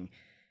coming,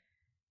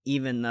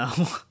 even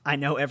though I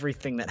know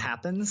everything that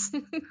happens.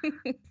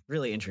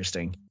 Really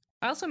interesting.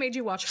 I also made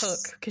you watch Hook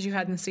because you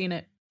hadn't seen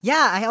it.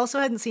 Yeah, I also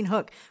hadn't seen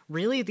Hook.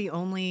 Really,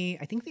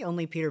 I think the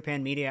only Peter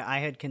Pan media I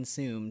had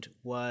consumed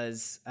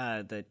was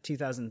the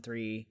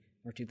 2003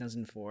 or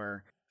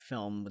 2004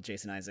 film with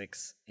Jason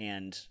Isaacs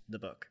and the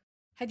book.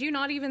 Had you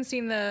not even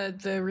seen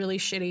the really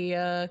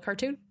shitty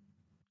cartoon?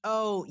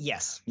 Oh,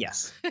 yes,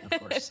 of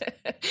course.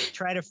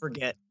 Try to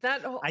forget.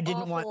 That I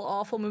didn't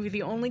awful movie.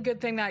 The only good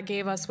thing that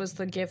gave us was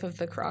the gif of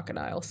the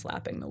crocodile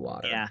slapping the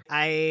water. Yeah.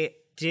 I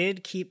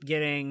did keep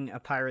getting A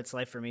Pirate's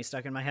Life for Me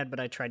stuck in my head, but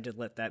I tried to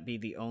let that be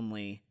the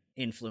only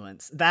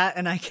influence. That,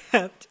 and I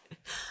kept,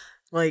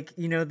 like,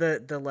 you know,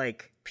 the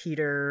like,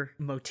 Peter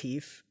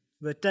motif.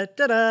 But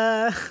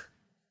da-da-da.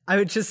 I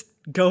would just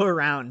go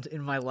around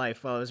in my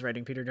life while I was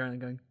writing Peter Darling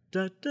going,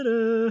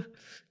 da-da-da,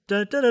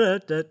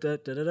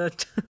 da-da-da-da-da-da-da-da.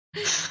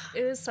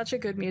 It is such a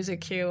good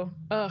music cue.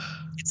 Ugh.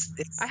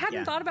 I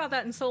hadn't thought about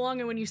that in so long,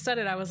 and when you said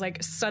it, I was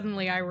like,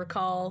 suddenly I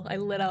recall, I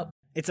lit up.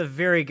 It's a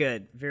very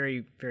good,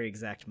 very, very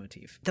exact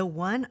motif.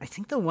 I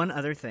think the one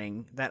other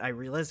thing that I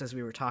realized as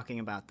we were talking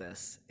about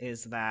this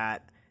is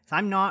that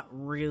I'm not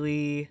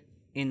really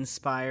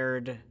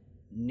inspired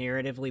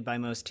narratively by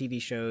most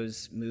TV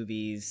shows,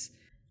 movies,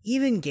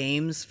 even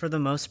games for the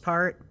most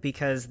part,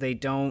 because they're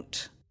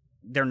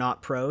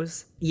not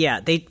prose. Yeah,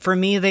 for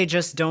me, they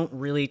just don't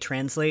really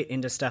translate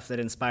into stuff that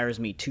inspires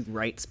me to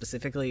write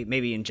specifically,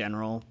 maybe in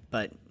general,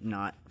 but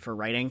not for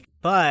writing.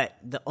 But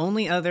the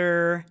only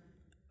other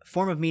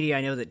form of media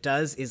I know that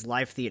does is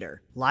live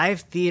theater.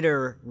 Live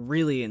theater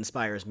really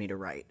inspires me to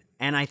write.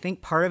 And I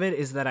think part of it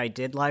is that I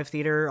did live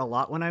theater a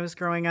lot when I was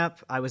growing up.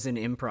 I was in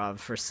improv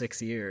for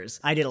 6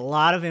 years. I did a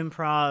lot of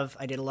improv.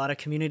 I did a lot of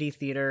community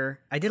theater.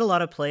 I did a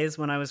lot of plays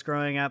when I was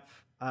growing up,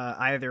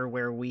 either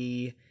where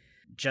we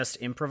just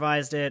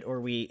improvised it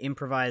or we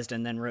improvised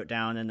and then wrote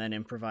down and then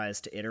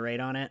improvised to iterate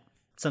on it.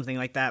 Something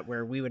like that,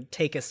 where we would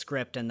take a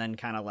script and then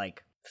kind of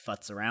like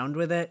futz around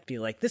with it, be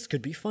like, this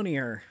could be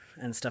funnier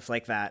and stuff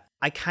like that.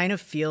 I kind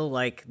of feel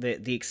like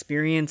the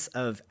experience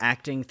of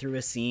acting through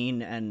a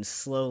scene and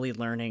slowly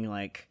learning,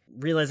 like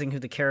realizing who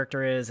the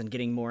character is and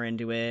getting more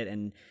into it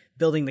and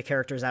building the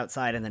characters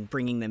outside and then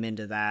bringing them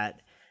into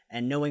that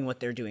and knowing what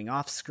they're doing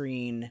off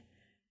screen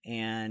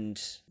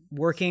and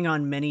working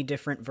on many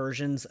different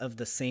versions of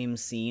the same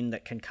scene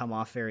that can come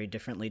off very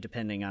differently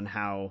depending on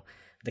how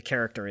the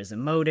character is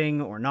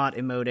emoting or not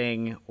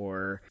emoting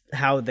or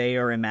how they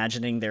are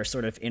imagining their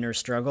sort of inner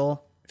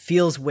struggle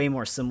feels way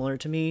more similar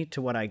to me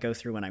to what I go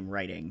through when I'm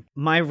writing.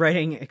 My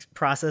writing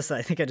process,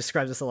 I think I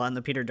described this a lot in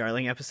the Peter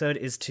Darling episode,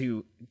 is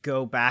to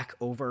go back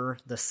over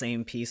the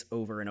same piece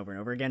over and over and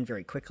over again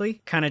very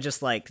quickly. Kind of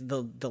just like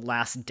the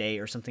last day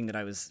or something that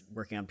I was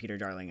working on Peter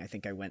Darling, I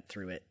think I went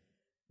through it,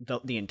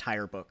 the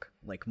entire book,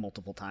 like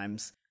multiple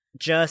times.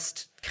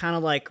 Just kind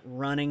of like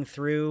running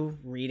through,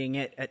 reading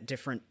it at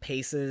different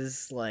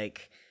paces,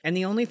 like, and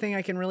the only thing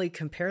I can really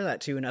compare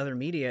that to in other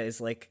media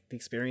is like the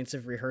experience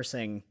of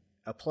rehearsing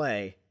a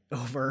play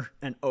over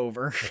and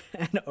over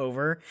and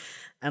over,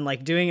 and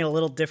like doing it a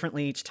little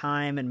differently each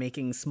time and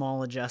making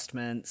small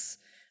adjustments,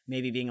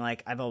 maybe being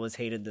like, I've always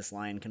hated this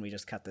line, can we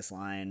just cut this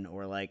line,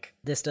 or like,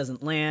 this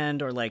doesn't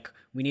land, or like,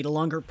 we need a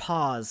longer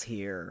pause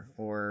here,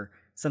 or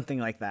something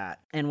like that.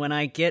 And when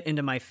I get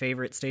into my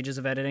favorite stages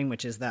of editing,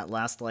 which is that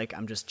last, like,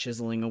 I'm just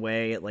chiseling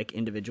away at like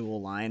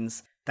individual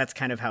lines, that's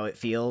kind of how it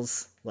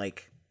feels.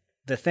 Like,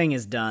 the thing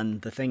is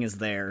done, the thing is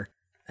there,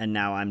 and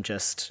now I'm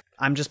just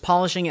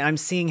polishing it. I'm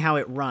seeing how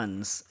it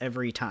runs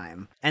every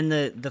time. And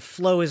the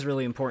flow is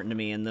really important to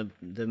me, and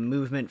the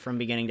movement from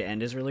beginning to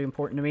end is really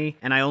important to me.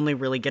 And I only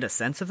really get a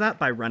sense of that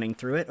by running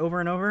through it over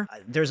and over.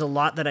 There's a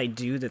lot that I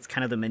do that's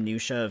kind of the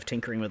minutia of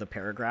tinkering with a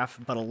paragraph,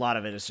 but a lot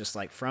of it is just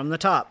like, from the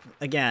top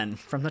again.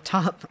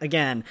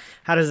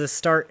 How does this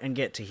start and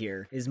get to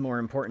here is more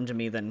important to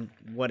me than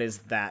what is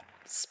that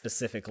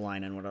specific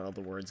line and what are all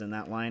the words in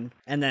that line.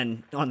 And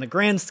then on the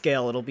grand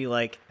scale, it'll be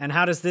like, and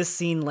how does this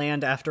scene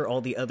land after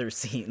all the other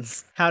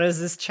scenes? How does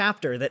this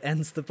chapter that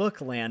ends the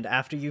book land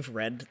after you've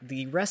read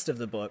the rest of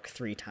the book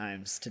 3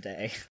 times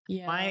today?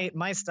 Yeah.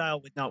 My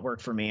style would not work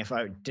for me if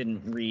I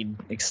didn't read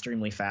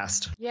extremely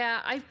fast.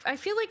 Yeah, I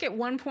feel like at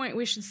one point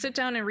we should sit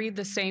down and read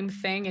the same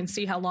thing and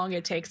see how long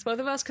it takes both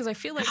of us, because I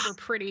feel like we're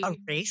pretty... A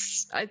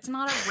race? It's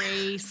not a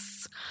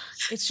race.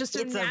 It's just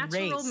a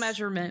natural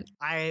measurement.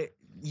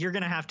 You're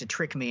going to have to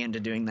trick me into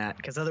doing that,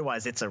 because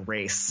otherwise it's a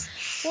race.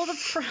 Well,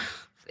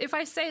 if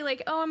I say,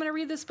 like, oh, I'm going to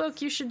read this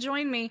book, you should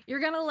join me, you're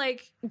going to,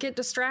 like, get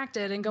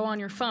distracted and go on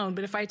your phone.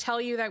 But if I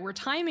tell you that we're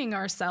timing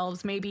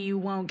ourselves, maybe you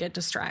won't get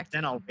distracted.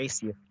 Then I'll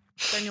race you.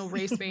 Then you'll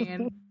race me,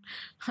 and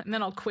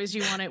then I'll quiz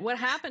you on it. What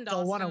happened,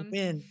 Austin? I'll want to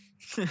win.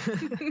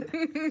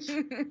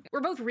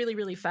 We're both really,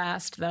 really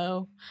fast,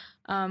 though.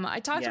 I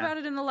talked about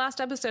it in the last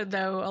episode,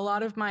 though. A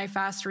lot of my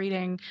fast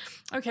reading,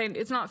 okay,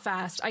 it's not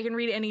fast. I can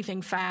read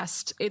anything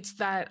fast. It's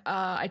that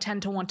I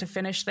tend to want to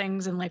finish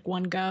things in like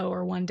one go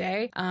or one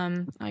day.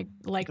 I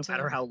like no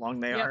matter how long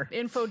they are.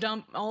 Info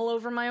dump all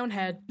over my own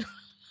head.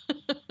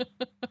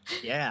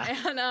 Yeah.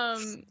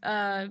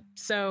 And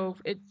so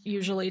it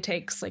usually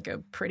takes like a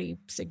pretty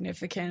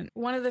significant.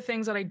 One of the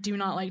things that I do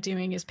not like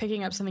doing is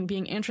picking up something,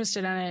 being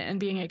interested in it, and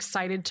being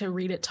excited to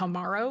read it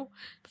tomorrow.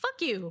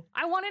 Fuck you.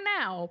 I want it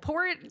now.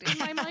 Pour it in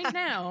my mind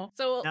now.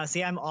 So now,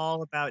 see, I'm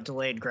all about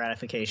delayed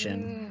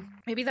gratification.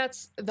 Maybe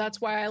that's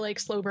why I like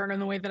slow burn in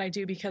the way that I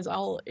do, because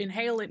I'll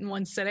inhale it in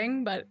one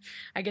sitting, but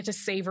I get to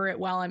savor it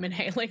while I'm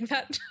inhaling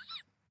that.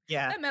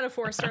 Yeah. That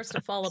metaphor starts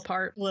to fall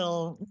apart.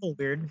 Little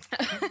weird.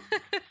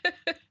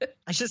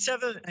 I just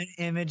have an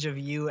image of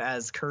you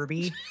as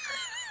Kirby,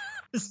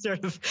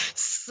 sort of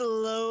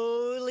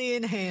slowly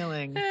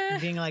inhaling,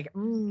 being like,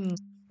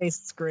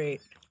 tastes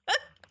great.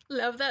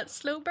 Love that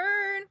slow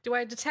burn. Do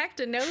I detect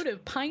a note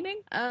of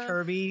pining?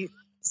 Kirby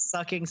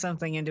sucking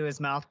something into his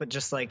mouth, but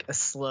just like a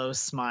slow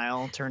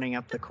smile turning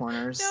up the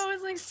corners. No,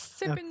 it's like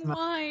sipping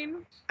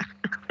wine.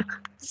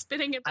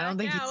 Spitting it back out. I don't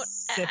think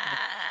he's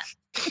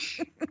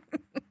sipping.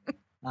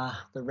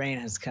 The rain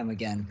has come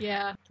again.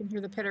 Yeah, I can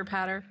hear the pitter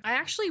patter. I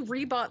actually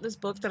rebought this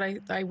book that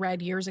I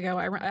read years ago.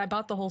 I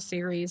bought the whole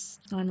series.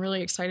 I'm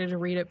really excited to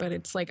read it, but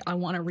it's like I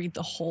want to read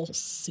the whole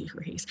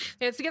series.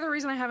 Yeah, it's the other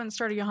reason I haven't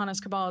started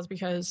Johannes Cabal is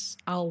because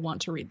I'll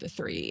want to read the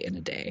 3 in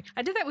a day.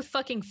 I did that with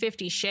fucking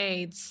 50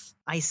 Shades.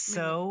 I'm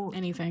so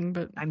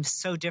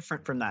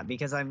different from that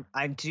because I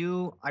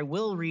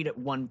will read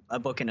a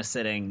book in a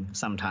sitting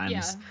sometimes.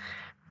 Yeah.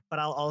 But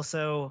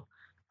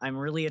I'm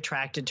really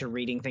attracted to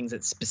reading things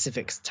at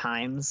specific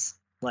times,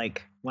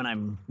 like when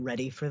I'm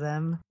ready for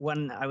them.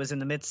 When I was in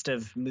the midst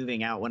of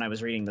moving out, when I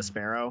was reading The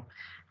Sparrow,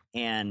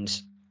 and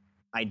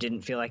I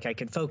didn't feel like I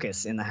could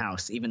focus in the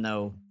house, even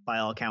though by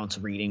all accounts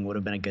reading would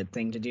have been a good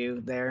thing to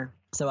do there.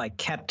 So I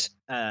kept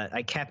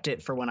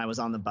it for when I was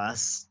on the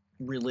bus.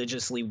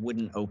 Religiously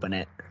wouldn't open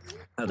it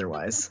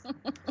otherwise.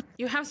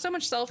 You have so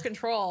much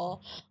self-control.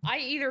 I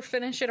either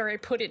finish it or I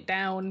put it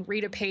down,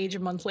 read a page a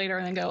month later,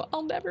 and then go,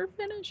 I'll never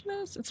finish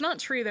this. It's not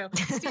true, though.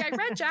 See, I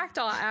read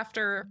Jackdaw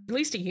after at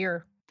least a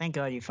year. Thank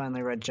God you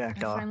finally read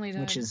Jackdaw,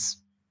 which is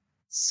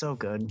so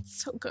good.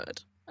 So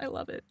good. I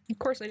love it. Of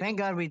course I did. Thank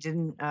God we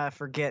didn't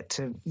forget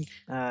to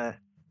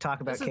talk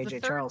about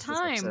KJ Charles. This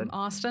is the third time,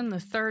 Austin, the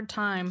third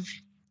time.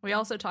 We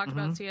also talked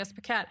about C.S.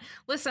 Paquette.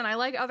 Listen, I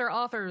like other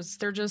authors.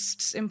 They're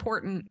just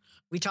important.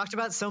 We talked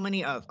about so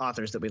many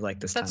authors that we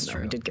liked this time. That's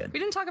true. We did good. We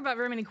didn't talk about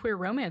very many queer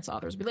romance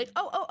authors. We'd be like,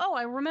 oh,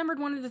 I remembered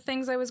one of the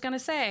things I was going to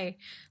say.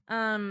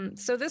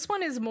 So this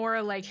one is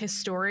more like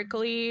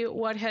historically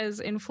what has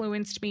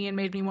influenced me and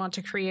made me want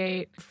to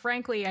create.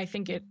 Frankly, I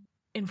think it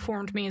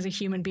informed me as a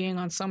human being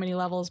on so many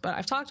levels. But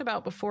I've talked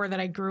about before that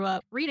I grew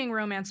up reading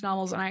romance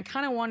novels, and I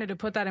kind of wanted to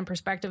put that in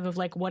perspective of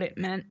like what it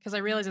meant, because I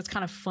realized it's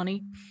kind of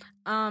funny.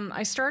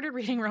 I started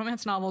reading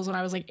romance novels when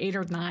I was like 8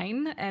 or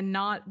 9, and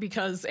not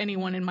because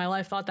anyone in my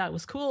life thought that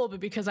was cool, but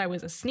because I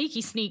was a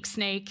sneaky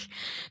snake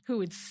who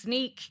would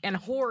sneak and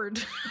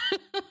hoard.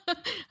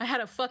 I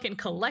had a fucking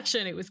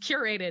collection. It was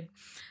curated.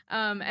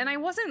 And I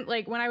wasn't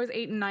like, when I was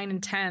 8 and 9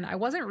 and 10, I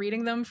wasn't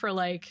reading them for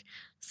like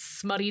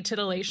smutty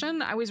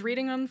titillation. I was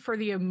reading them for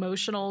the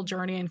emotional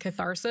journey and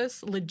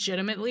catharsis,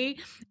 legitimately.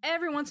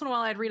 Every once in a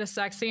while I'd read a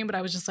sex scene, but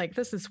I was just like,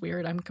 this is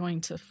weird. I'm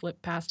going to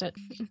flip past it.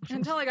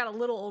 Until I got a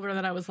little older,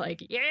 that I was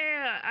like,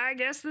 yeah, I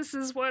guess this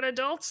is what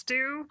adults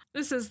do.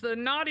 This is the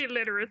naughty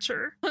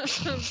literature.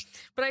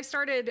 But I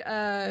started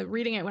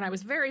reading it when I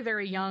was very,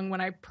 very young,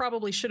 when I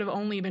probably should have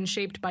only been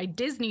shaped by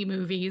Disney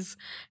movies.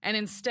 And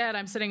instead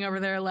I'm sitting over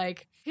there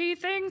like, he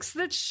thinks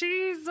that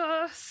she's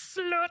a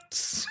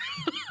slut.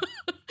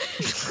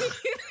 He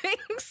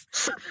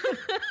thinks.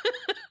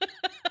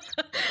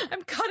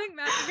 I'm cutting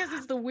that because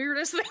it's the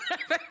weirdest thing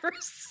I've ever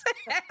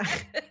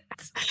said.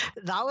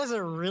 That was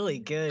a really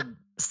good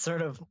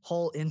sort of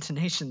whole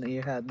intonation that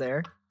you had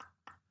there.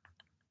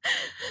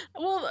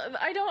 Well,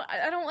 I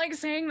don't like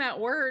saying that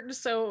word,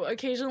 so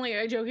occasionally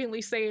I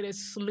jokingly say it as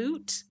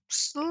sloot.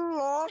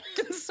 Sloot.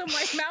 So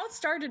my mouth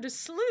started to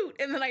sloot,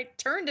 and then I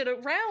turned it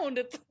around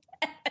at the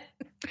end.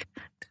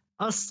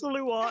 A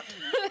sloot.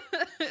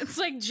 It's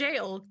like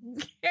jail.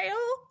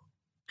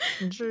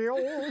 Jail.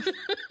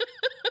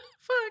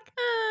 Fuck.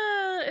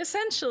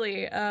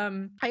 Essentially,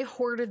 I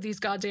hoarded these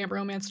goddamn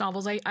romance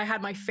novels. I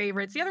had my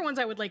favorites. The other ones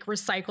I would like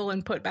recycle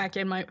and put back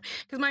in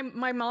because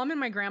my mom and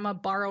my grandma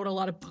borrowed a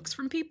lot of books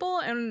from people,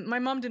 and my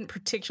mom didn't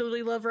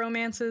particularly love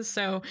romances,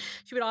 so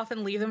she would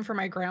often leave them for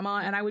my grandma,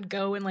 and I would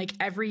go and like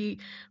every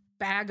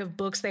bag of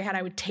books they had,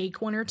 I would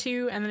take 1 or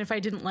 2, and then if I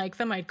didn't like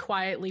them, I'd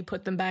quietly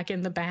put them back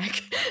in the bag.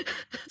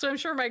 So I'm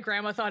sure my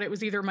grandma thought it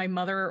was either my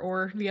mother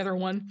or the other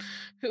one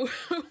who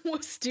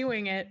was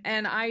doing it.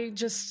 And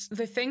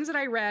the things that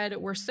I read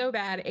were so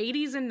bad.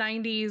 80s and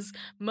 90s,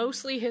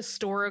 mostly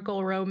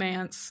historical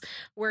romance,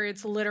 where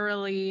it's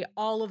literally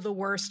all of the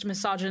worst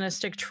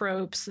misogynistic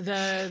tropes,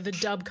 the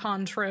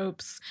dubcon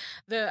tropes,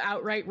 the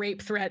outright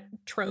rape threat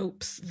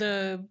tropes,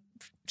 the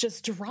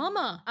just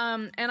drama.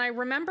 And I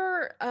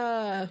remember,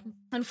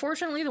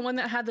 unfortunately, the one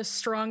that had the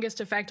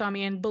strongest effect on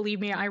me, and believe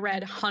me, I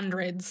read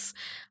hundreds.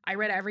 I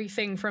read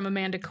everything from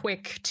Amanda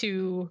Quick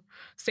to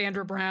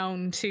Sandra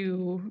Brown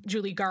to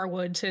Julie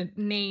Garwood, to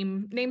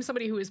name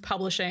somebody who is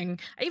publishing.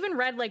 I even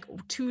read like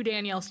 2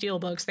 Danielle Steele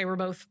books. They were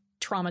both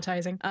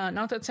traumatizing.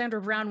 Not that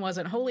Sandra Brown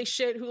wasn't. Holy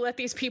shit, who let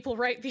these people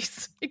write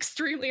these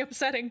extremely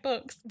upsetting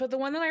books? But the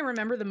one that I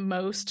remember the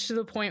most, to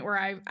the point where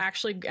I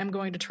actually am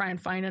going to try and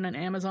find it on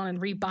Amazon and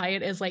rebuy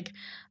it as like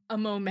a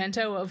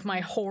memento of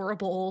my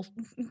horrible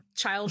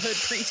childhood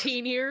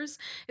preteen years,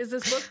 is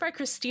this book by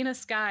Christina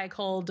Sky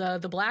called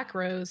The Black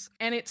Rose.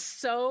 And it's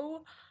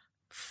so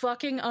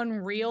fucking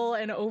unreal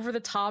and over the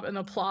top, and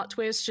the plot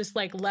twists just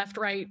like left,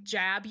 right,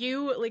 jab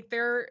you. Like,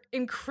 they're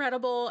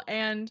incredible.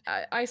 And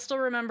I still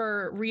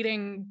remember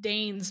reading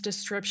Dane's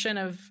description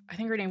of, I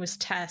think her name was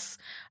Tess,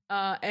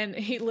 and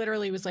he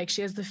literally was like,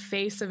 she has the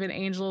face of an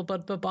angel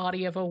but the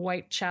body of a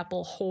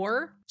Whitechapel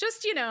whore.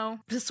 Just, you know,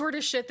 the sort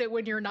of shit that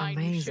when you're 9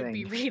 you should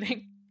be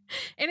reading.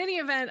 In any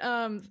event,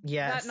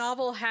 yes. That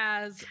novel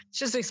has... It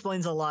just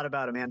explains a lot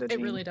about Amanda Jean.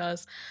 It really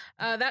does.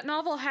 That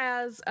novel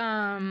has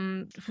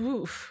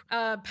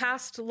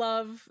past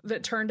love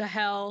that turned to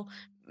hell,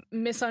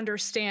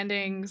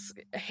 misunderstandings,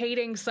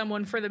 hating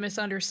someone for the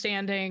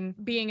misunderstanding,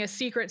 being a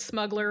secret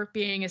smuggler,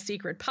 being a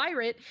secret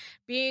pirate,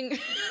 being...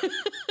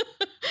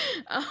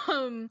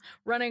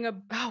 running a...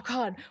 Oh,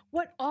 God,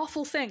 what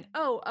awful thing.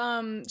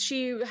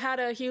 She had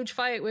a huge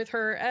fight with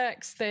her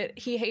ex that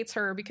he hates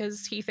her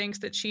because he thinks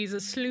that she's a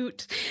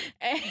sleut.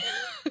 I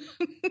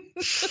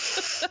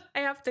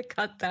have to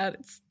cut that.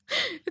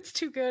 It's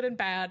too good and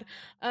bad.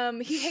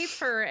 He hates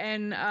her,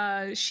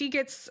 and she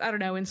gets, I don't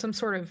know, in some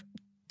sort of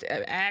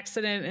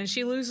accident, and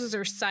she loses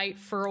her sight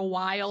for a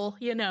while,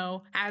 you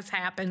know, as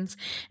happens,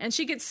 and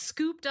she gets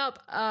scooped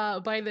up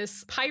by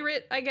this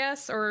pirate, I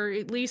guess, or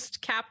at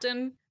least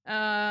captain,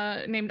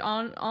 named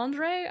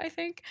Andre, I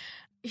think.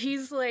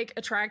 He's like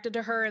attracted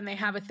to her and they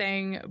have a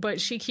thing,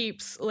 but she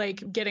keeps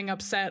like getting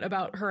upset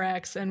about her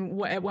ex, and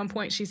at one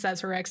point she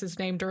says her ex's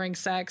name during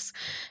sex,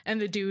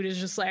 and the dude is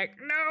just like,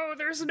 no,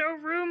 there's no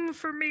room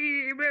for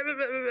me, blah, blah,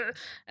 blah, blah.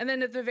 And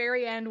then at the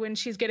very end, when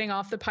she's getting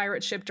off the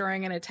pirate ship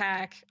during an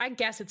attack, I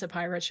guess it's a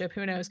pirate ship,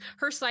 who knows,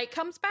 her sight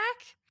comes back.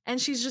 And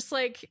she's just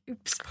like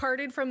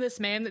parted from this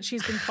man that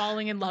she's been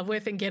falling in love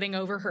with and getting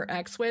over her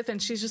ex with.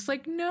 And she's just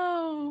like,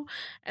 no.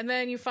 And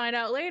then you find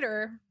out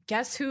later,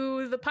 guess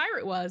who the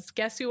pirate was?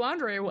 Guess who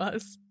Andre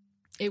was?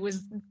 It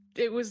was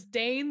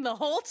Dane the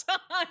whole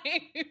time.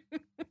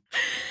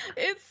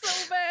 It's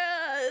so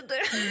bad.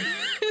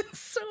 It's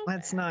so bad.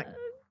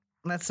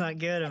 That's not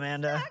good,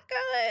 Amanda. It's not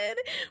good.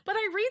 But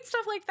I read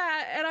stuff like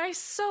that, and I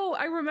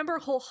remember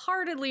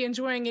wholeheartedly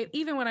enjoying it,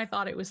 even when I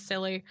thought it was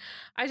silly.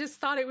 I just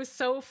thought it was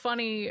so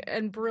funny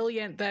and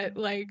brilliant that,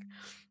 like,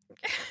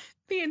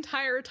 the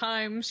entire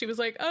time she was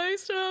like, I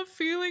still have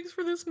feelings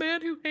for this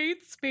man who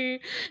hates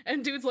me.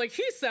 And dude's like,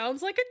 he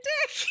sounds like a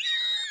dick.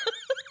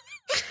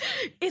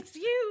 It's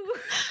you.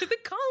 The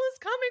call is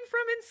coming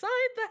from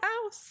inside the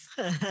house.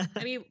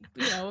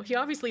 And he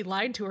obviously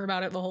lied to her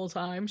about it the whole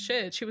time.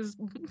 Shit, she was...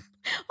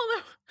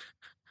 Although,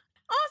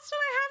 Austin,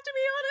 I have to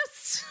be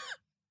honest.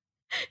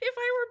 If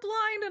I were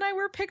blind and I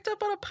were picked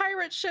up on a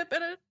pirate ship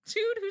and a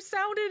dude who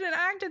sounded and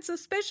acted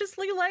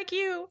suspiciously like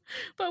you,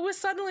 but was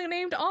suddenly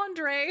named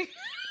Andre,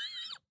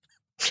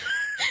 asked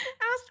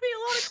me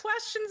a lot of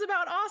questions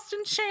about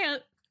Austin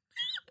Chant.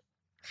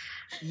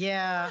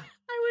 Yeah.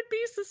 I would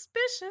be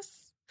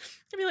suspicious.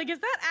 I'd be like, is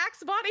that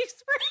Axe body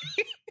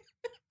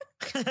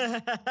spray?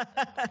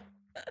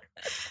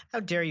 How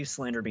dare you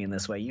slander me in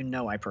this way? You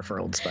know I prefer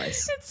Old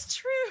Spice. It's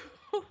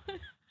true.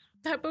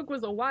 That book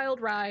was a wild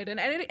ride. And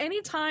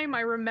any time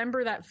I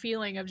remember that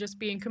feeling of just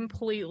being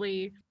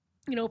completely,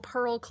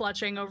 pearl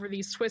clutching over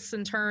these twists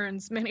and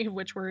turns, many of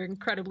which were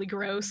incredibly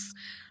gross,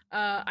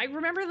 I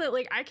remember that,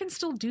 like, I can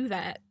still do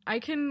that. I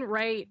can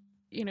write,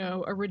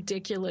 a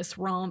ridiculous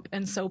romp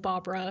and soap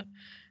opera,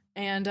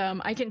 and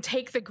I can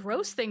take the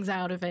gross things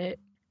out of it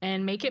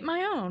and make it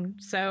my own.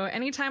 So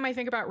anytime I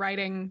think about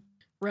writing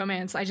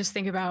romance, I just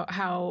think about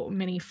how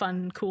many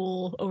fun,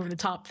 cool,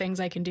 over-the-top things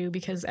I can do,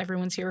 because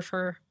everyone's here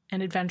for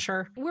an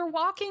adventure. We're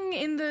walking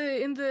in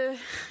the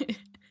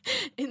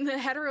in the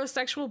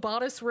heterosexual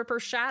bodice ripper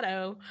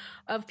shadow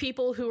of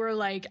people who are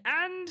like,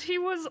 and he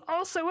was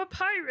also a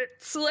pirate.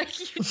 So, like,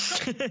 he's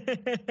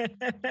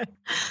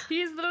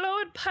the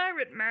Lord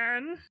Pirate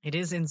Man. It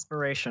is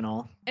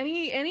inspirational.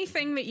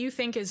 Anything that you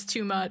think is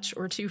too much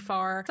or too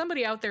far,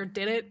 somebody out there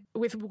did it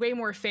with way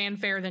more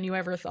fanfare than you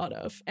ever thought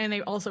of. And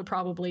they also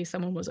probably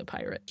someone was a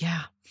pirate.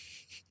 Yeah.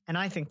 And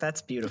I think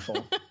that's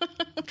beautiful.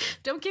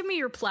 Don't give me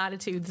your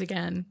platitudes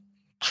again.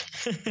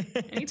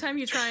 Anytime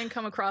you try and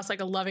come across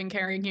like a loving,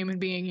 caring human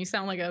being, you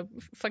sound like a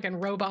fucking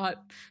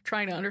robot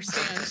trying to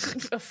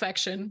understand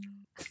affection.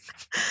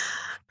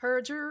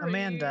 Perjury.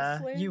 Amanda,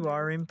 slander. You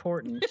are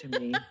important to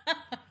me.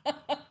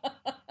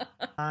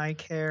 I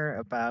care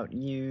about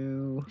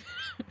you.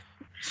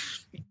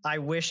 I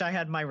wish I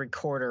had my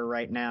recorder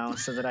right now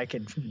so that I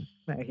can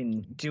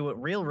do what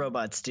real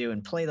robots do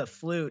and play the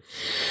flute.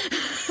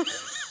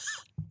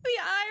 The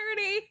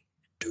irony.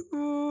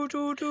 Do,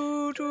 do,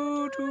 do,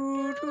 do,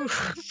 do, do.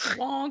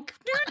 Wonk.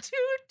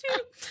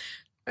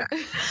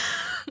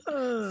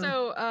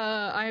 So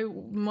I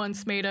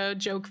once made a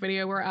joke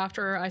video where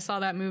after I saw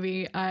that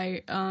movie,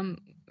 I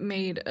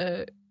made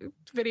a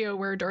video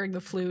where during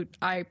the flute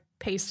I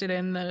pasted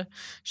in the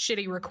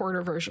shitty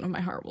recorder version of My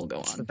Heart Will Go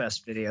On. It's the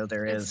best video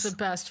there is. It's the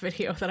best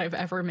video that I've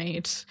ever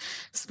made.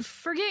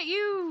 Forget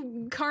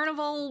you,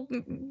 Carnival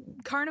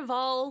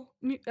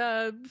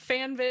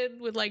fan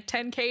vid with like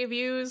 10K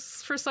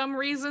views for some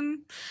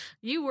reason.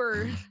 You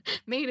were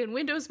made in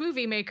Windows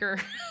Movie Maker.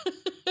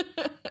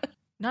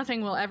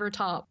 Nothing will ever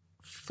top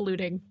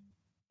fluting.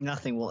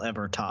 Nothing will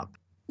ever top.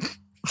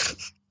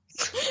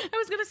 I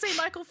was going to say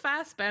Michael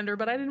Fassbender,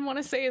 but I didn't want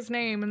to say his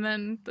name, and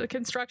then the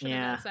construction of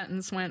that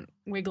sentence went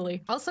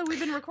wiggly. Also, we've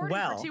been recording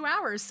for 2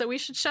 hours, so we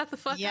should shut the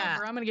fuck up,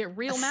 or I'm going to get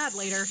real mad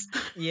later.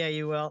 Yeah,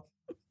 you will.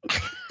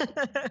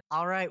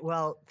 All right,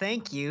 well,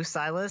 thank you,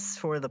 Silas,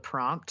 for the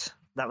prompt.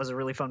 That was a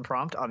really fun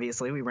prompt.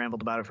 Obviously, we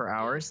rambled about it for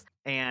hours.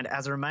 And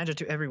as a reminder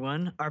to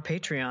everyone, our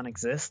Patreon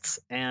exists,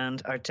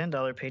 and our $10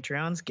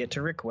 Patreons get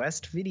to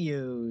request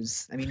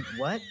videos. I mean,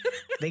 what?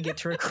 They get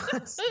to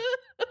request...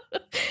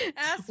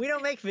 We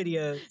don't make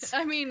videos.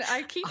 I mean,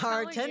 I keep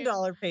our telling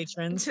 $10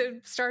 patrons to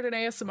start an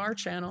ASMR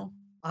channel.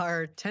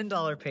 Our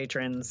 $10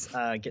 patrons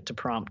get to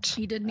prompt.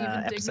 He didn't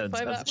even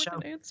dignify that with show.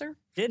 an answer.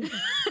 Didn't.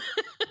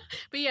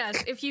 But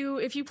yes, if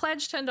you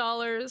pledge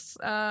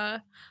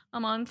 $10 a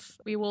month,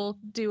 we will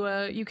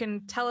do you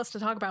can tell us to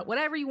talk about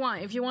whatever you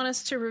want. If you want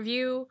us to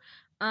review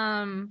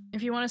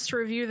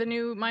the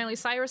new Miley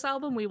Cyrus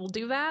album, we will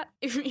do that.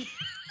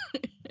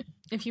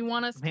 If you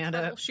want us to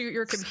troubleshoot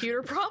your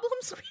computer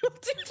problems, we will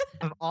do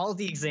that. Of all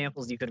the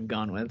examples you could have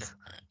gone with.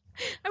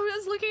 I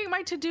was looking at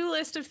my to-do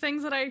list of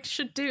things that I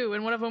should do,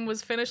 and one of them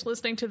was finish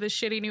listening to the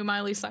shitty new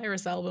Miley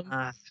Cyrus album.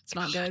 It's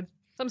not good.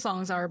 Some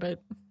songs are,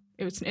 but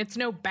it's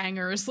no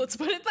bangers. Let's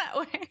put it that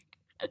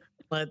way.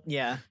 But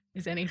yeah.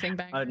 Is anything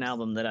bangers? An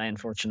album that I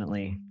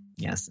unfortunately...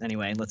 Yes.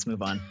 Anyway, let's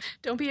move on.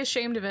 Don't be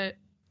ashamed of it.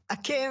 I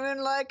came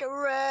in like a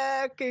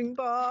wrecking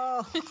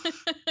ball.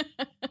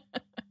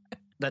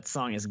 That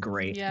song is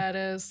great. Yeah, it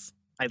is.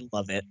 I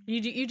love it.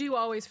 You do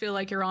always feel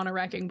like you're on a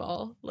wrecking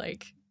ball,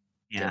 like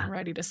getting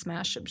ready to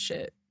smash some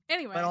shit.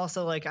 Anyway. But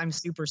also, like, I'm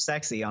super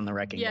sexy on the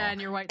wrecking ball. Yeah,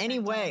 and you're white.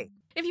 Anyway.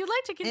 If you'd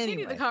like to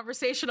continue the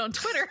conversation on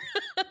Twitter,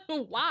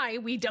 why,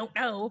 we don't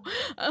know.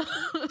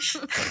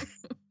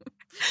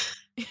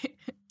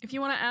 If you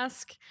want to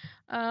ask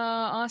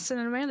Austin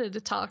and Amanda to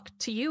talk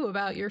to you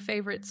about your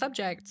favorite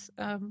subject,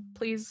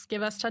 please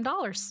give us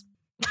 $10.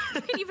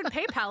 You can even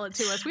PayPal it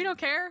to us. We don't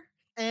care.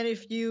 And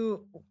if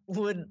you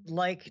would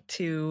like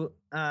to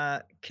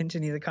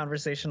continue the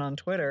conversation on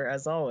Twitter,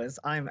 as always,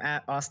 I'm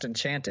at Austin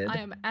Chanted. I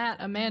am at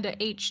Amanda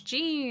H.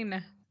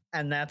 Jean.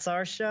 And that's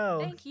our show.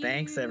 Thank you.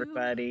 Thanks,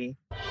 everybody.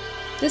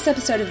 This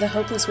episode of The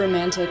Hopeless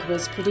Romantic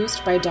was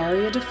produced by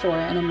Daria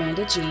DeFore and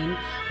Amanda Jean,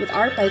 with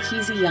art by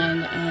Keezy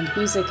Young and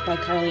music by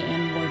Carly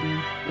Ann Warden.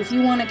 If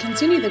you want to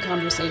continue the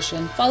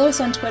conversation, follow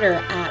us on Twitter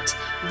at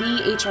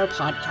The HR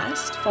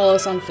Podcast, follow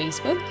us on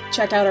Facebook,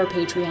 check out our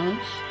Patreon,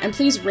 and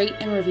please rate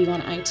and review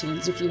on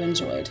iTunes if you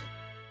enjoyed.